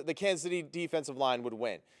 Sometimes the Kansas City defensive line would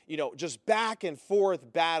win. Just back and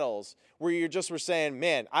forth battles where you just were saying,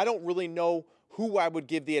 man, I don't really know who I would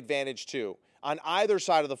give the advantage to on either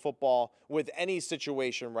side of the football with any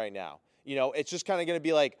situation right now. It's just kind of going to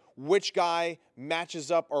be like which guy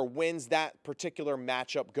matches up or wins that particular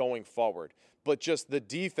matchup going forward. But just the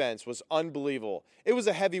defense was unbelievable. It was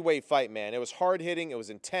a heavyweight fight, man. It was hard-hitting. It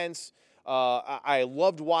was intense. I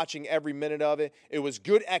loved watching every minute of it. It was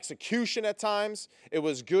good execution at times. It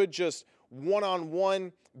was good just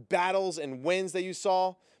one-on-one battles and wins that you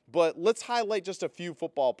saw. But let's highlight just a few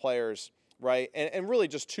football players, right? And really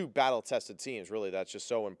just two battle-tested teams, really, that's just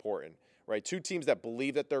so important, right? Two teams that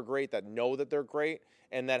believe that they're great, that know that they're great,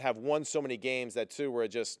 and that have won so many games that, too, where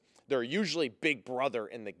they're usually big brother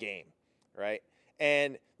in the game, right?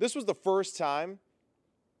 And this was the first time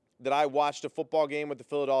that I watched a football game with the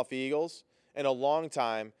Philadelphia Eagles in a long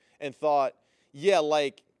time and thought, yeah,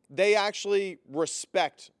 like they actually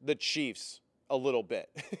respect the Chiefs a little bit,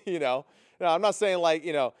 Now, I'm not saying like,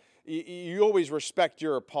 you always respect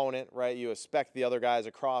your opponent, right? You respect the other guys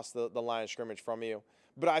across the line of scrimmage from you.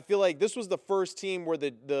 But I feel like this was the first team where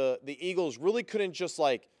the Eagles really couldn't just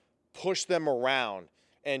like push them around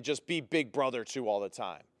and just be big brother to all the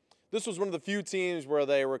time. This was one of the few teams where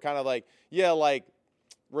they were kind of like, yeah, like,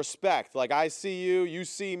 respect, like I see you, you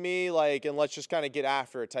see me, like, and let's just kind of get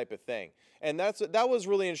after it type of thing. And that was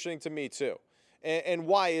really interesting to me too. And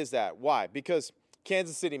why is that? Why? Because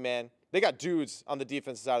Kansas City, man, they got dudes on the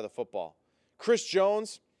defensive side of the football. Chris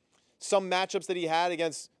Jones, some matchups that he had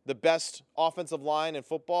against the best offensive line in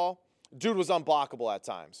football, dude was unblockable at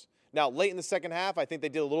times. Now, late in the second half, I think they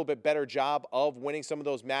did a little bit better job of winning some of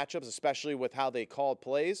those matchups, especially with how they called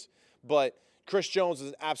plays. But Chris Jones was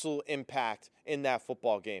an absolute impact in that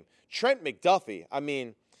football game. Trent McDuffie, I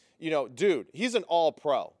mean, dude, he's an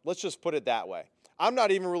all-pro. Let's just put it that way. I'm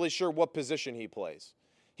not even really sure what position he plays.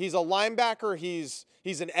 He's a linebacker. He's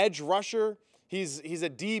an edge rusher. He's a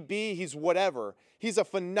DB. He's whatever. He's a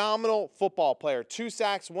phenomenal football player. 2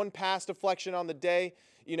 sacks, 1 pass deflection on the day,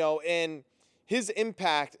 and his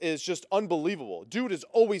impact is just unbelievable. Dude is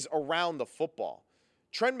always around the football.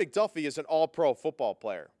 Trent McDuffie is an all-pro football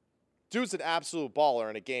player. Dude's an absolute baller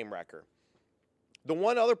and a game wrecker. The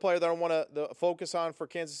one other player that I want to focus on for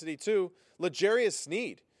Kansas City too, L'Jarius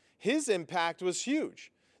Sneed. His impact was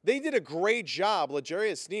huge. They did a great job,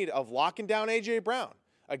 L'Jarius Sneed, of locking down A.J. Brown,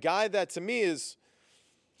 a guy that to me is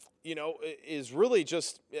really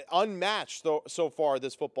just unmatched so far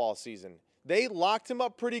this football season. They locked him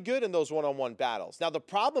up pretty good in those one-on-one battles. Now, the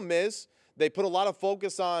problem is they put a lot of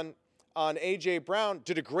focus on A.J. Brown,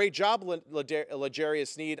 did a great job, L'Jarius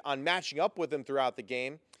Sneed, on matching up with him throughout the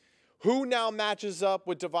game. Who now matches up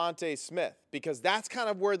with Devontae Smith? Because that's kind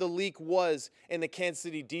of where the leak was in the Kansas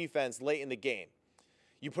City defense late in the game.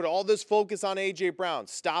 You put all this focus on A.J. Brown,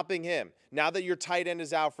 stopping him. Now that your tight end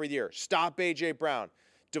is out for the year, stop A.J. Brown.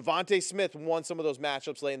 Devontae Smith won some of those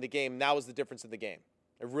matchups late in the game, and that was the difference in the game.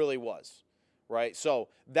 It really was. Right? So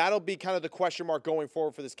that'll be kind of the question mark going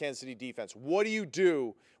forward for this Kansas City defense. What do you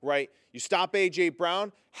do, right? You stop A.J.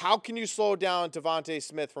 Brown. How can you slow down Devontae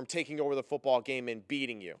Smith from taking over the football game and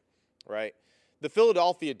beating you, right? The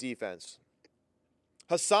Philadelphia defense,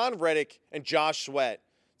 Hassan Reddick and Josh Sweat,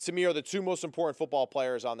 to me, are the 2 most important football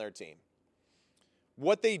players on their team.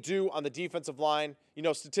 What they do on the defensive line,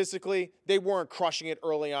 statistically, they weren't crushing it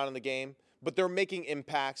early on in the game, but they're making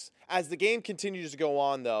impacts. As the game continues to go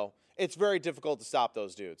on, though, it's very difficult to stop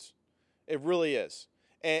those dudes. It really is.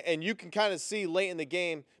 And you can kind of see late in the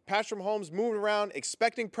game, Patrick Mahomes moving around,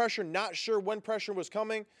 expecting pressure, not sure when pressure was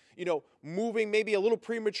coming, moving maybe a little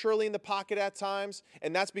prematurely in the pocket at times.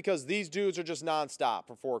 And that's because these dudes are just nonstop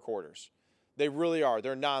for 4 quarters. They really are.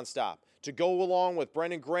 They're nonstop. To go along with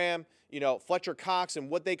Brendan Graham, Fletcher Cox, and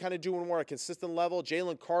what they kind of do on a more consistent level,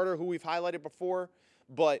 Jalen Carter, who we've highlighted before.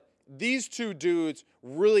 But these 2 dudes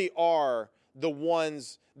really are the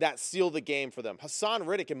ones that seal the game for them. Hassan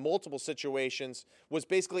Reddick in multiple situations was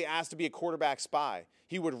basically asked to be a quarterback spy.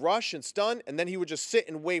 He would rush and stun, and then he would just sit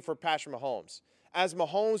and wait for Patrick Mahomes. As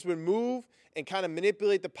Mahomes would move and kind of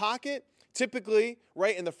manipulate the pocket, typically,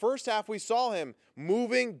 right, in the first half we saw him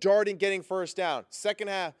moving, darting, getting first down. Second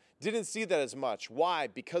half, didn't see that as much. Why?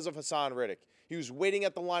 Because of Hassan Reddick. He was waiting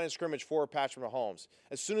at the line of scrimmage for Patrick Mahomes.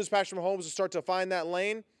 As soon as Patrick Mahomes would start to find that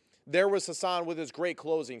lane, there was Hassan with his great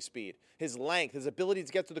closing speed, his length, his ability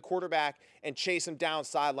to get to the quarterback and chase him down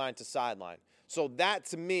sideline to sideline. So that,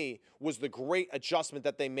 to me, was the great adjustment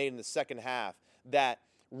that they made in the second half that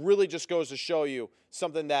really just goes to show you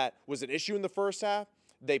something that was an issue in the first half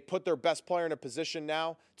They put their best player in a position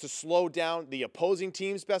now to slow down the opposing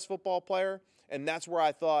team's best football player, and that's where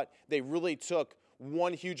I thought they really took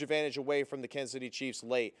one huge advantage away from the Kansas City Chiefs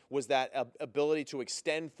late, was that ability to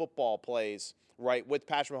extend football plays, right, with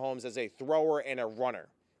Patrick Mahomes as a thrower and a runner.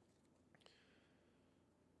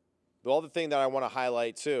 The other thing that I want to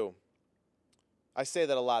highlight, too, I say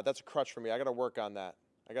that a lot. That's a crutch for me. I got to work on that.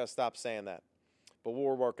 I got to stop saying that. But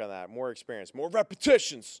we'll work on that. More experience, more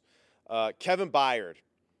repetitions. Kevin Byard.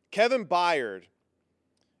 Kevin Byard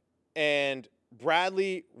and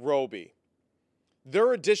Bradley Roby.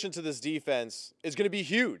 Their addition to this defense is going to be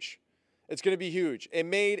huge. It's going to be huge. It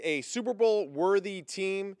made a Super Bowl-worthy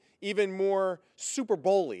team even more Super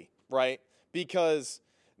Bowl-y, right? Because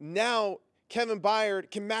now Kevin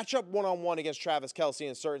Byard can match up one-on-one against Travis Kelce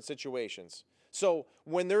in certain situations. So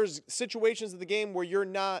when there's situations of the game where you're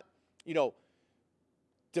not,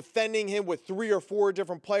 defending him with 3 or 4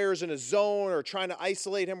 different players in a zone or trying to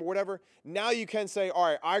isolate him or whatever, now you can say, all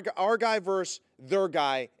right, our guy versus their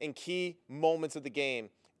guy in key moments of the game.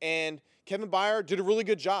 And Kevin Byard did a really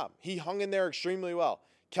good job. He hung in there extremely well.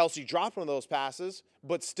 Kelce dropped one of those passes,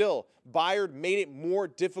 but still, Byard made it more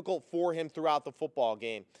difficult for him throughout the football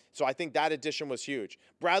game. So I think that addition was huge.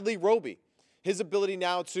 Bradley Roby, his ability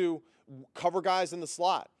now to cover guys in the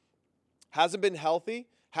slot. Hasn't been healthy.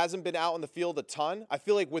 Hasn't been out in the field a ton. I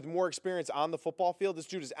feel like with more experience on the football field, this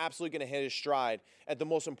dude is absolutely going to hit his stride at the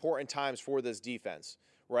most important times for this defense,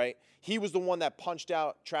 right? He was the one that punched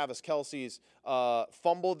out Travis Kelce's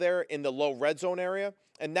fumble there in the low red zone area,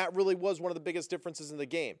 and that really was one of the biggest differences in the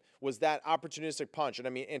game, was that opportunistic punch.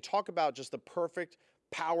 And talk about just the perfect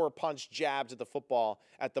power punch jab to the football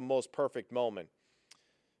at the most perfect moment.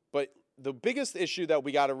 But the biggest issue that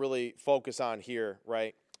we got to really focus on here,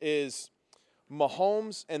 right, is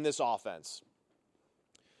Mahomes and this offense.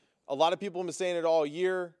 A lot of people have been saying it all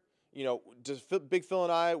year. Big Phil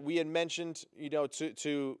and I, we had mentioned,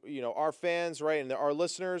 to our fans, right, and our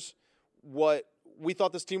listeners, what we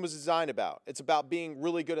thought this team was designed about. It's about being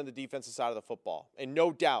really good on the defensive side of the football. And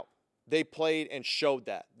no doubt, they played and showed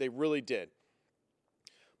that. They really did.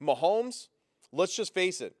 Mahomes, let's just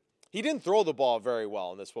face it, he didn't throw the ball very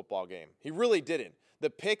well in this football game. He really didn't. The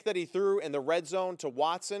pick that he threw in the red zone to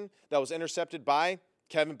Watson that was intercepted by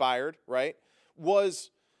Kevin Byard, right, was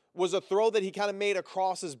a throw that he kind of made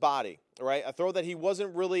across his body, right? A throw that he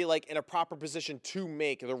wasn't really, in a proper position to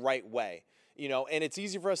make the right way, And it's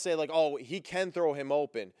easy for us to say, oh, he can throw him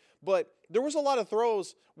open. But there was a lot of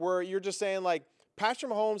throws where you're just saying,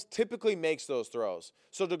 Patrick Mahomes typically makes those throws.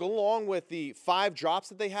 So to go along with the 5 drops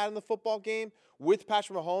that they had in the football game, with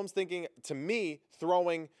Patrick Mahomes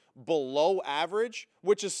throwing below average,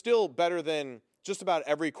 which is still better than just about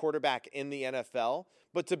every quarterback in the NFL,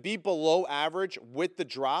 but to be below average with the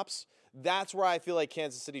drops, that's where I feel like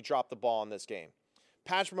Kansas City dropped the ball in this game.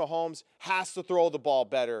 Patrick Mahomes has to throw the ball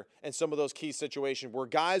better in some of those key situations where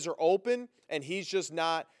guys are open and he's just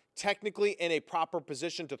not technically in a proper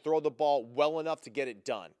position to throw the ball well enough to get it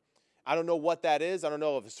done. I don't know what that is. I don't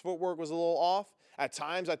know if his footwork was a little off. At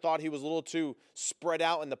times, I thought he was a little too spread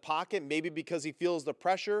out in the pocket, maybe because he feels the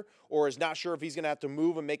pressure or is not sure if he's going to have to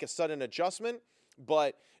move and make a sudden adjustment.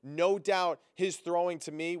 But no doubt his throwing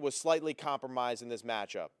to me was slightly compromised in this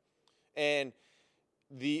matchup. And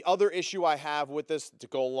the other issue I have with this, to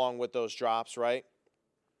go along with those drops, right,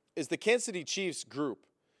 is the Kansas City Chiefs group.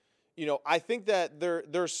 I think that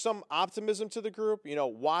there's some optimism to the group.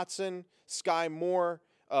 Watson, Sky Moore,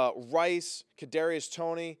 Rice, Kadarius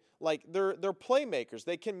Toney, they're playmakers.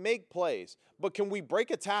 They can make plays. But can we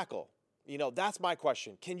break a tackle? That's my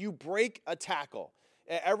question. Can you break a tackle?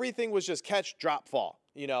 Everything was just catch, drop, fall,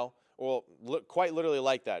 Well, quite literally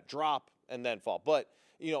like that. Drop and then fall. But,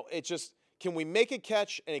 it's just, can we make a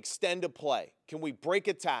catch and extend a play? Can we break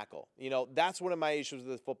a tackle? That's one of my issues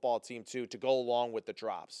with the football team, too, to go along with the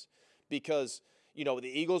drops. Because, the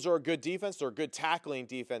Eagles are a good defense. They're a good tackling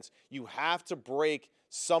defense. You have to break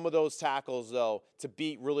some of those tackles, though, to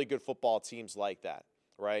beat really good football teams like that,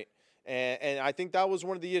 right? And I think that was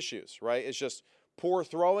one of the issues, right? It's just poor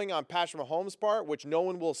throwing on Patrick Mahomes' part, which no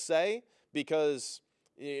one will say because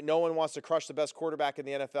no one wants to crush the best quarterback in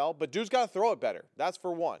the NFL. But dude's got to throw it better. That's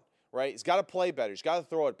for one, right? He's got to play better. He's got to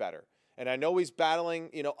throw it better. And I know he's battling,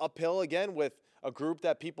 uphill again with a group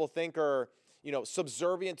that people think are,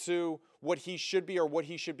 subservient to what he should be or what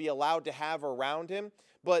he should be allowed to have around him.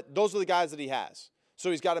 But those are the guys that he has.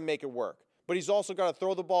 So he's got to make it work. But he's also got to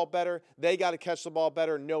throw the ball better. They got to catch the ball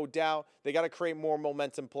better, no doubt. They got to create more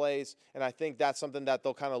momentum plays. And I think that's something that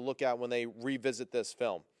they'll kind of look at when they revisit this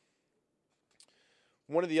film.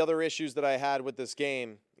 One of the other issues that I had with this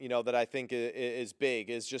game, that I think is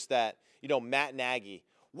big is just that, Matt Nagy,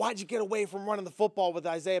 why'd you get away from running the football with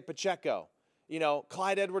Isaiah Pacheco?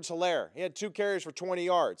 Clyde Edwards-Helaire, he had 2 carries for 20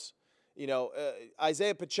 yards.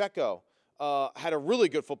 Isaiah Pacheco had a really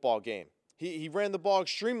good football game. He ran the ball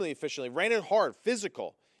extremely efficiently, ran it hard,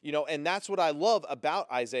 physical, and that's what I love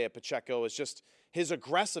about Isaiah Pacheco is just his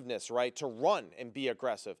aggressiveness, right, to run and be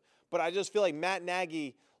aggressive. But I just feel like Matt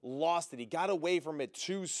Nagy lost it. He got away from it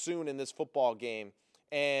too soon in this football game,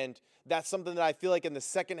 and that's something that I feel like in the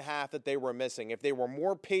second half that they were missing. If they were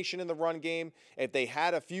more patient in the run game, if they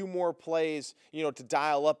had a few more plays, to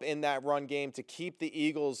dial up in that run game to keep the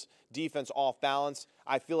Eagles' defense off balance,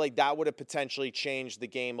 I feel like that would have potentially changed the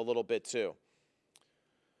game a little bit too.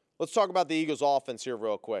 Let's talk about the Eagles' offense here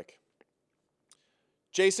real quick.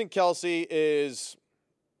 Jason Kelce is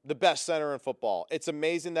the best center in football. It's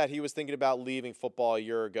amazing that he was thinking about leaving football a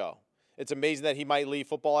year ago. It's amazing that he might leave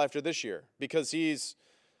football after this year because he's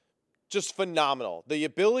just phenomenal. The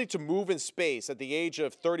ability to move in space at the age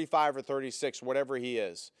of 35 or 36, whatever he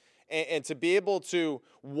is, and to be able to,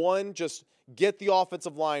 one, just get the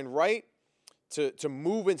offensive line right, to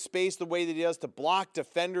move in space the way that he does, to block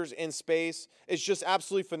defenders in space, is just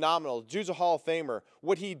absolutely phenomenal. The dude's a Hall of Famer.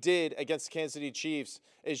 What he did against the Kansas City Chiefs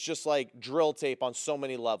is just like drill tape on so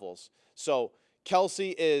many levels. So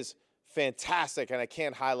Kelce is fantastic, and I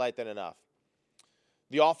can't highlight that enough.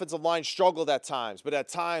 The offensive line struggled at times, but at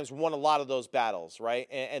times won a lot of those battles, right?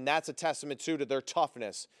 And that's a testament, too, to their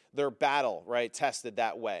toughness, their battle, right, tested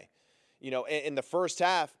that way. In the first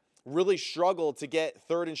half, really struggled to get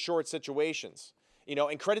third and short situations.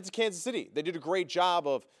 And credit to Kansas City. They did a great job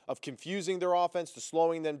of confusing their offense, to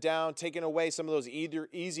slowing them down, taking away some of those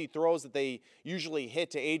easy throws that they usually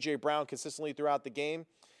hit to A.J. Brown consistently throughout the game.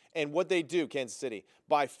 And what they do, Kansas City,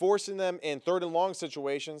 by forcing them in third and long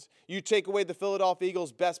situations, you take away the Philadelphia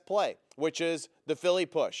Eagles' best play, which is the Philly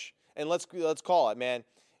push. And let's call it, man.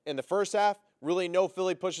 In the first half, really no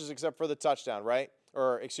Philly pushes except for the touchdown, right?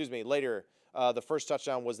 Later, the first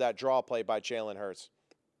touchdown was that draw play by Jalen Hurts.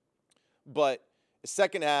 But the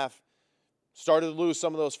second half started to lose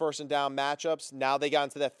some of those first and down matchups. Now they got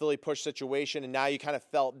into that Philly push situation, and now you kind of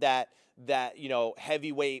felt that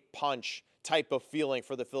heavyweight punch type of feeling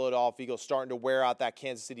for the Philadelphia Eagles starting to wear out that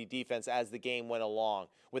Kansas City defense as the game went along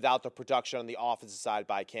without the production on the offensive side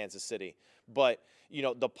by Kansas City. But,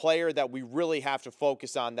 the player that we really have to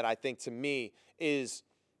focus on that I think to me is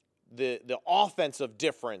the offensive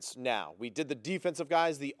difference now. We did the defensive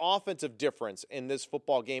guys. The offensive difference in this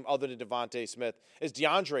football game, other than Devontae Smith, is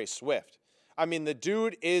DeAndre Swift. I mean, the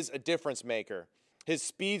dude is a difference maker. His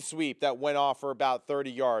speed sweep that went off for about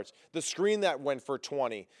 30 yards, the screen that went for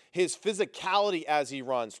 20, his physicality as he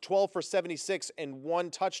runs, 12 for 76 and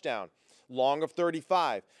 1 touchdown, long of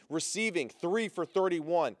 35, receiving 3 for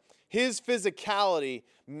 31. His physicality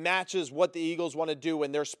matches what the Eagles want to do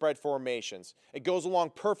in their spread formations. It goes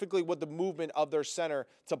along perfectly with the movement of their center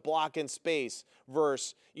to block in space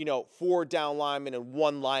versus, 4 down linemen and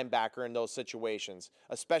 1 linebacker in those situations,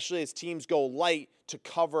 especially as teams go light to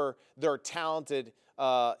cover their talented,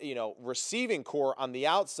 receiving core on the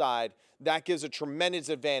outside. That gives a tremendous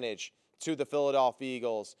advantage to the Philadelphia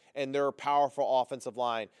Eagles and their powerful offensive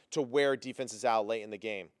line to wear defenses out late in the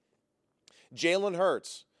game. Jalen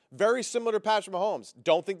Hurts, very similar to Patrick Mahomes.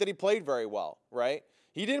 Don't think that he played very well, right?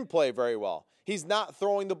 He didn't play very well. He's not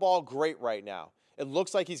throwing the ball great right now. It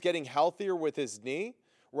looks like he's getting healthier with his knee,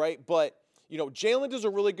 right? But, Jalen does a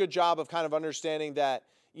really good job of kind of understanding that,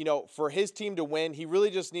 for his team to win, he really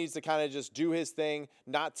just needs to kind of just do his thing,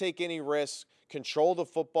 not take any risks, control the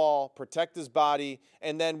football, protect his body,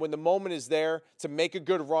 and then when the moment is there, to make a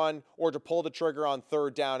good run or to pull the trigger on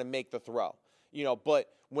third down and make the throw. But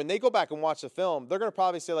when they go back and watch the film, they're going to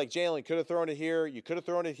probably say, like, Jalen could have thrown it here, you could have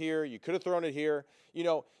thrown it here, you could have thrown it here.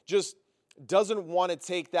 Just doesn't want to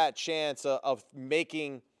take that chance of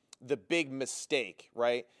making the big mistake,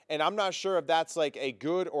 right? And I'm not sure if that's like a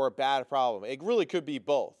good or a bad problem. It really could be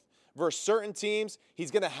both. Versus certain teams,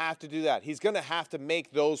 he's going to have to do that. He's going to have to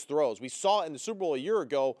make those throws. We saw it in the Super Bowl a year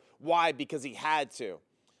ago. Why? Because he had to.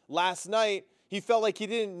 Last night, he felt like he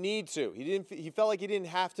didn't need to. He felt like he didn't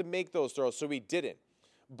have to make those throws, so he didn't.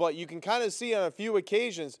 But you can kind of see on a few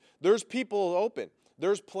occasions, there's people open.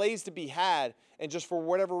 There's plays to be had, and just for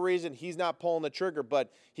whatever reason, he's not pulling the trigger.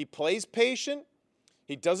 But he plays patient.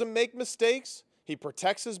 He doesn't make mistakes. He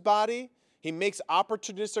protects his body. He makes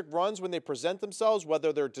opportunistic runs when they present themselves,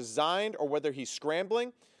 whether they're designed or whether he's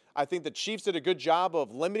scrambling. I think the Chiefs did a good job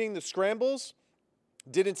of limiting the scrambles,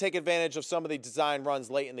 didn't take advantage of some of the design runs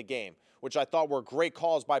late in the game, which I thought were great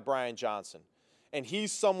calls by Brian Johnson. And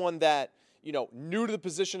he's someone that, new to the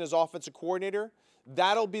position as offensive coordinator,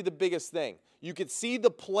 that'll be the biggest thing. You could see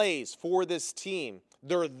the plays for this team.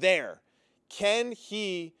 They're there. Can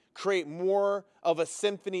he create more of a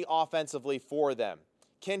symphony offensively for them?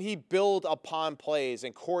 Can he build upon plays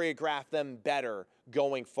and choreograph them better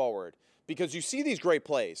going forward? Because you see these great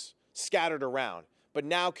plays scattered around, but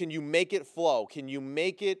now can you make it flow? Can you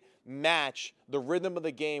make it match the rhythm of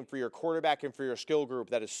the game for your quarterback and for your skill group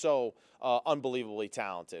that is so unbelievably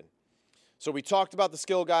talented? So we talked about the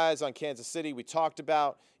skill guys on Kansas City. We talked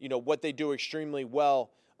about, what they do extremely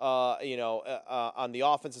well, on the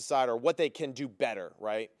offensive side, or what they can do better,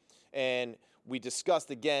 right? And we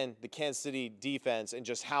discussed, again, the Kansas City defense and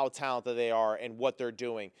just how talented they are and what they're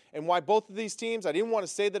doing. And why both of these teams, I didn't want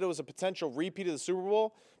to say that it was a potential repeat of the Super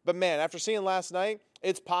Bowl, but, man, after seeing last night,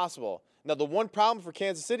 it's possible. Now, the one problem for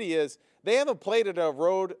Kansas City is they haven't played at a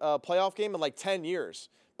road playoff game in like 10 years.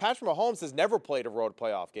 Patrick Mahomes has never played a road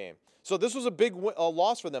playoff game. So this was a big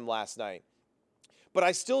loss for them last night. But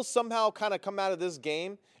I still somehow kind of come out of this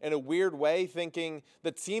game in a weird way thinking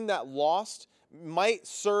the team that lost might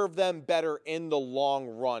serve them better in the long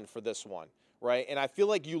run for this one, right? And I feel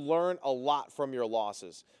like you learn a lot from your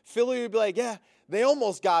losses. Philly would be like, yeah, they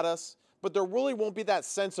almost got us, but there really won't be that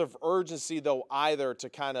sense of urgency, though, either to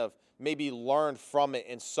kind of maybe learn from it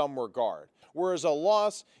in some regard. Whereas a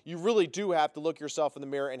loss, you really do have to look yourself in the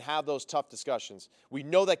mirror and have those tough discussions. We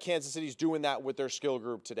know that Kansas City's doing that with their skill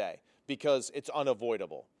group today because it's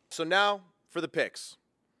unavoidable. So now for the picks.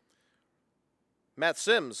 Matt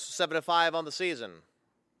Sims, 7-5 on the season.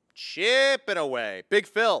 Chipping away. Big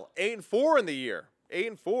Phil, 8-4 in the year.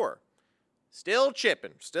 8-4. Still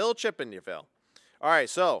chipping, you Phil. All right,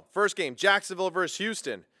 so first game, Jacksonville versus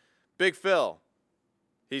Houston. Big Phil,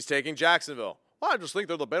 he's taking Jacksonville. Well, I just think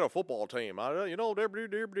they're the better football team. And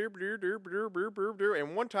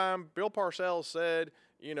one time, Bill Parcells said,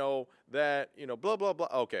 that, blah, blah, blah.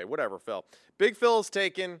 Okay, whatever, Phil. Big Phil's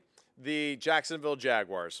taking the Jacksonville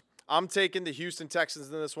Jaguars. I'm taking the Houston Texans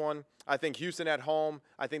in this one. I think Houston at home.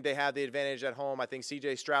 I think they have the advantage at home. I think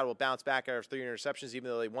C.J. Stroud will bounce back after 3 interceptions, even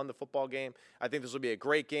though they won the football game. I think this will be a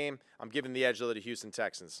great game. I'm giving the edge to the Houston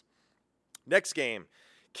Texans. Next game,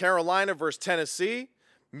 Carolina versus Tennessee.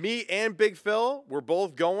 Me and Big Phil, we're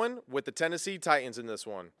both going with the Tennessee Titans in this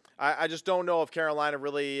one. I just don't know if Carolina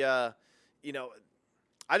really, I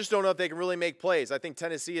just don't know if they can really make plays. I think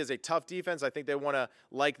Tennessee is a tough defense. I think they want to,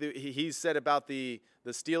 like he said about the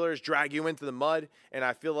Steelers, drag you into the mud. And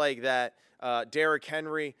I feel like that Derrick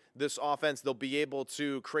Henry, this offense, they'll be able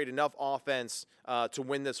to create enough offense to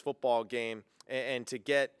win this football game and to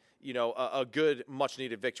get, a good,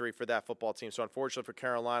 much-needed victory for that football team. So, unfortunately for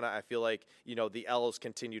Carolina, I feel like, the L's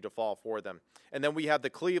continue to fall for them. And then we have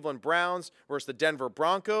the Cleveland Browns versus the Denver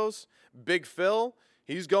Broncos. Big Phil,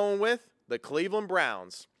 he's going with the Cleveland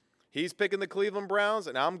Browns. He's picking the Cleveland Browns,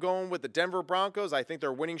 and I'm going with the Denver Broncos. I think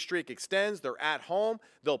their winning streak extends. They're at home.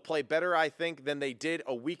 They'll play better, I think, than they did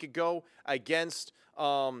a week ago against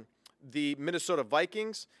the Minnesota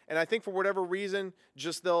Vikings. And I think for whatever reason,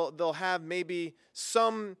 just they'll have maybe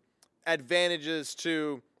some advantages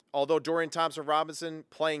to, although Dorian Thompson-Robinson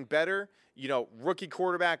playing better, rookie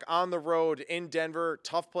quarterback on the road in Denver,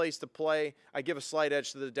 tough place to play. I give a slight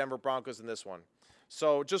edge to the Denver Broncos in this one.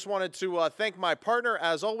 So just wanted to thank my partner,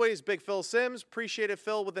 as always, Big Phil Sims. Appreciate it,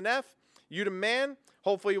 Phil, with an F. You the man.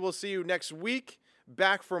 Hopefully we'll see you next week.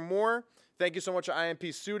 Back for more. Thank you so much to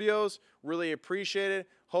IMP Studios. Really appreciate it.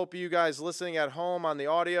 Hope you guys listening at home on the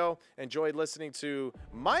audio enjoyed listening to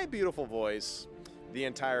my beautiful voice the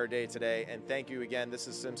entire day today. And thank you again. This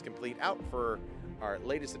is Sims Complete out for our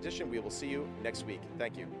latest edition. We will see you next week.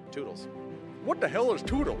 Thank you. Toodles. What the hell is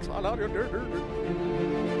Toodles?